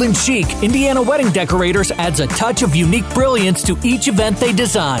bold and chic, Indiana Wedding Decorators adds a touch of unique brilliance to each event they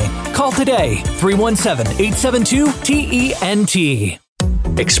design. Call today, 317-872-TENT.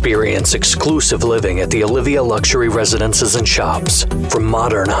 Experience exclusive living at the Olivia Luxury Residences and Shops. From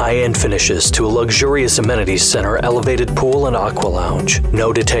modern high-end finishes to a luxurious amenities center, elevated pool, and aqua lounge,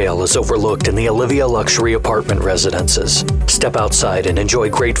 no detail is overlooked in the Olivia Luxury Apartment Residences. Step outside and enjoy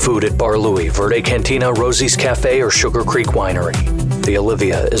great food at Bar Louie, Verde Cantina, Rosie's Cafe, or Sugar Creek Winery. The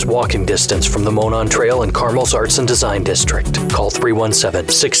Olivia is walking distance from the Monon Trail and Carmel's Arts and Design District. Call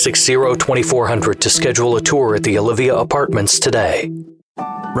 317-660-2400 to schedule a tour at the Olivia Apartments today.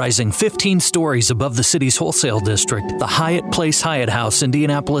 Rising 15 stories above the city's wholesale district, the Hyatt Place Hyatt House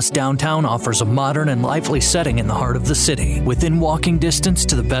Indianapolis downtown offers a modern and lively setting in the heart of the city, within walking distance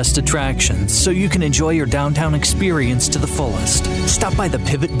to the best attractions, so you can enjoy your downtown experience to the fullest. Stop by the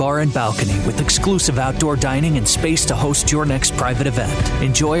Pivot Bar and Balcony with exclusive outdoor dining and space to host your next private event.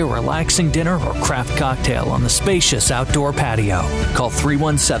 Enjoy a relaxing dinner or craft cocktail on the spacious outdoor patio. Call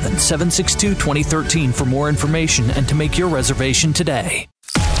 317-762-2013 for more information and to make your reservation today.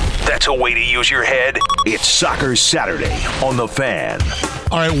 That's a way to use your head. It's Soccer Saturday on The Fan.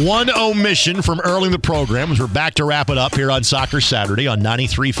 All right, one omission from early in the program as we're back to wrap it up here on Soccer Saturday on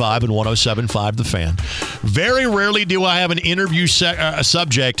 93.5 and 107.5 The Fan. Very rarely do I have an interview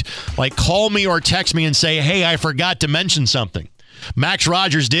subject like call me or text me and say, hey, I forgot to mention something. Max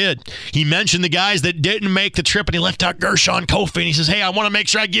Rogers did. He mentioned the guys that didn't make the trip, and he left out Gershon Kofi, and he says, hey, I want to make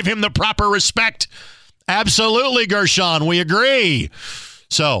sure I give him the proper respect. Absolutely, Gershon, we agree.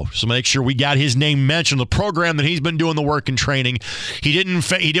 So make sure we got his name mentioned. The program that he's been doing the work and training. He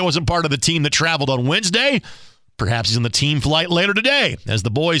wasn't part of the team that traveled on Wednesday. Perhaps he's on the team flight later today, as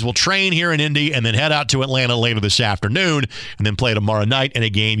the boys will train here in Indy and then head out to Atlanta later this afternoon and then play tomorrow night in a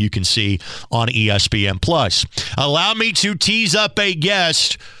game you can see on ESPN+. Allow me to tease up a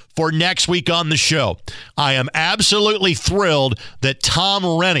guest for next week on the show. I am absolutely thrilled that Tom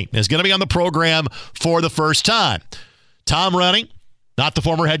Rennie is going to be on the program for the first time. Tom Rennie, not the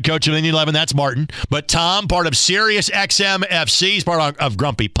former head coach of Indy 11, that's Martin. But Tom, part of Sirius XM FC, he's part of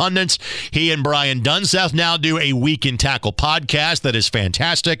Grumpy Pundits. He and Brian Dunseth now do a Week in Tackle podcast that is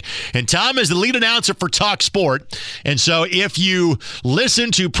fantastic. And Tom is the lead announcer for Talk Sport. And so if you listen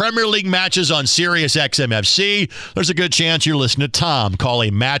to Premier League matches on Sirius XM FC, there's a good chance you're listening to Tom call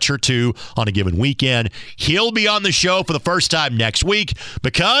a match or two on a given weekend. He'll be on the show for the first time next week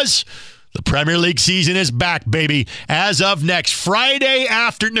because the Premier League season is back, baby, as of next Friday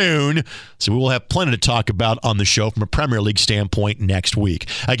afternoon. So we will have plenty to talk about on the show from a Premier League standpoint next week.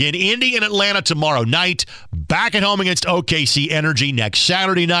 Again, Indy and Atlanta tomorrow night. Back at home against OKC Energy next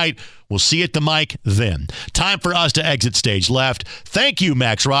Saturday night. We'll see you at the mic then. Time for us to exit stage left. Thank you,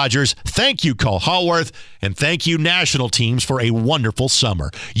 Max Rogers. Thank you, Cole Hallworth. And thank you, national teams, for a wonderful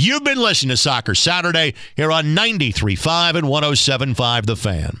summer. You've been listening to Soccer Saturday here on 93.5 and 107.5 The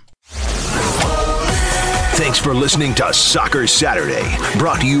Fan. Thanks for listening to Soccer Saturday,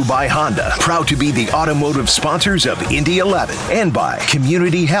 brought to you by Honda, proud to be the automotive sponsors of Indy 11, and by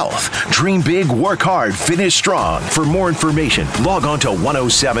Community Health. Dream big, work hard, finish strong. For more information, log on to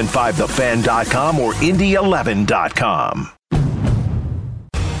 1075thefan.com or Indy11.com.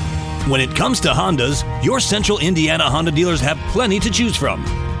 When it comes to Hondas, your Central Indiana Honda dealers have plenty to choose from.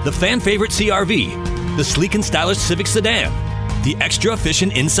 The fan favorite CR-V, the sleek and stylish Civic Sedan, the extra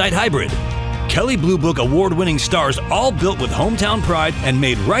efficient Insight Hybrid, Kelley Blue Book award-winning stars, all built with hometown pride and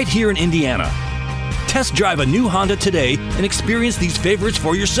made right here in Indiana. Test drive a new Honda today and experience these favorites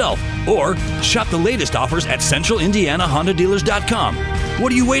for yourself. Or shop the latest offers at CentralIndianaHondaDealers.com.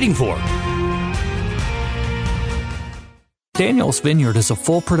 What are you waiting for? Daniel's Vineyard is a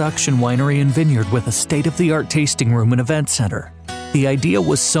full production winery and vineyard with a state-of-the-art tasting room and event center. The idea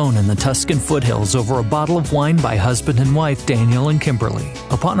was sown in the Tuscan foothills over a bottle of wine by husband and wife Daniel and Kimberly.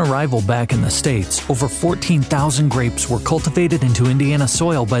 Upon arrival back in the States, over 14,000 grapes were cultivated into Indiana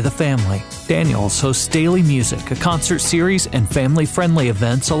soil by the family. Daniel's hosts daily music, a concert series, and family-friendly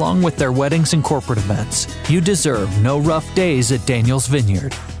events along with their weddings and corporate events. You deserve no rough days at Daniel's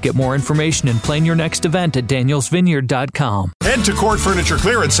Vineyard. Get more information and plan your next event at danielsvineyard.com. Head to Court Furniture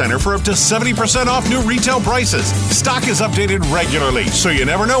Clearance Center for up to 70% off new retail prices. Stock is updated regularly, so you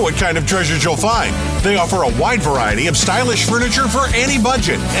never know what kind of treasures you'll find. They offer a wide variety of stylish furniture for any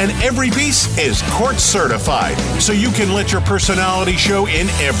budget, and every piece is Court certified, so you can let your personality show in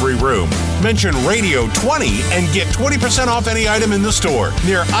every room. Mention Radio 20 and get 20% off any item in the store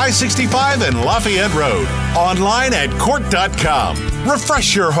near I-65 and Lafayette Road. Online at Court.com.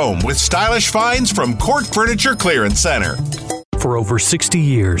 Refresh your home with stylish finds from Court Furniture Clearance Center. For over 60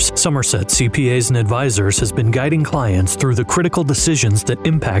 years, Somerset CPAs and Advisors has been guiding clients through the critical decisions that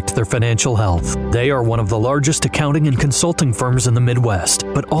impact their financial health. They are one of the largest accounting and consulting firms in the Midwest,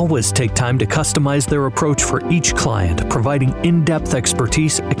 but always take time to customize their approach for each client, providing in-depth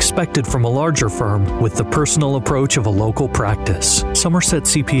expertise expected from a larger firm with the personal approach of a local practice. Somerset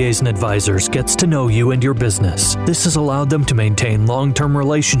CPAs and Advisors gets to know you and your business. This has allowed them to maintain long-term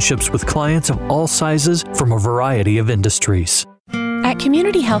relationships with clients of all sizes from a variety of industries. At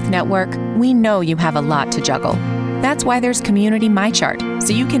Community Health Network, we know you have a lot to juggle. That's why there's Community MyChart,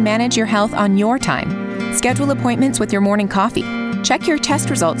 so you can manage your health on your time. Schedule appointments with your morning coffee. Check your test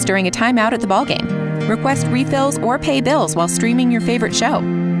results during a timeout at the ballgame. Request refills or pay bills while streaming your favorite show.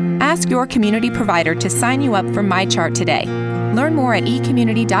 Ask your community provider to sign you up for MyChart today. Learn more at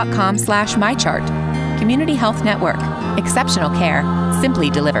ecommunity.com/mychart. Community Health Network. Exceptional care, simply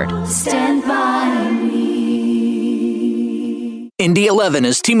delivered. Stand by me. Indy 11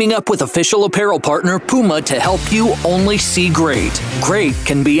 is teaming up with official apparel partner Puma to help you only see great. Great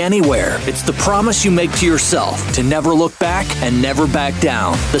can be anywhere. It's the promise you make to yourself to never look back and never back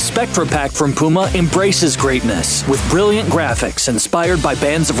down. The Spectra Pack from Puma embraces greatness with brilliant graphics inspired by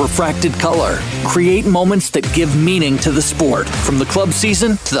bands of refracted color. Create moments that give meaning to the sport, from the club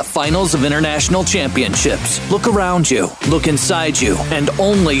season to the finals of international championships. Look around you, look inside you, and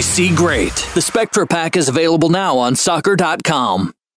only see great. The Spectra Pack is available now on soccer.com.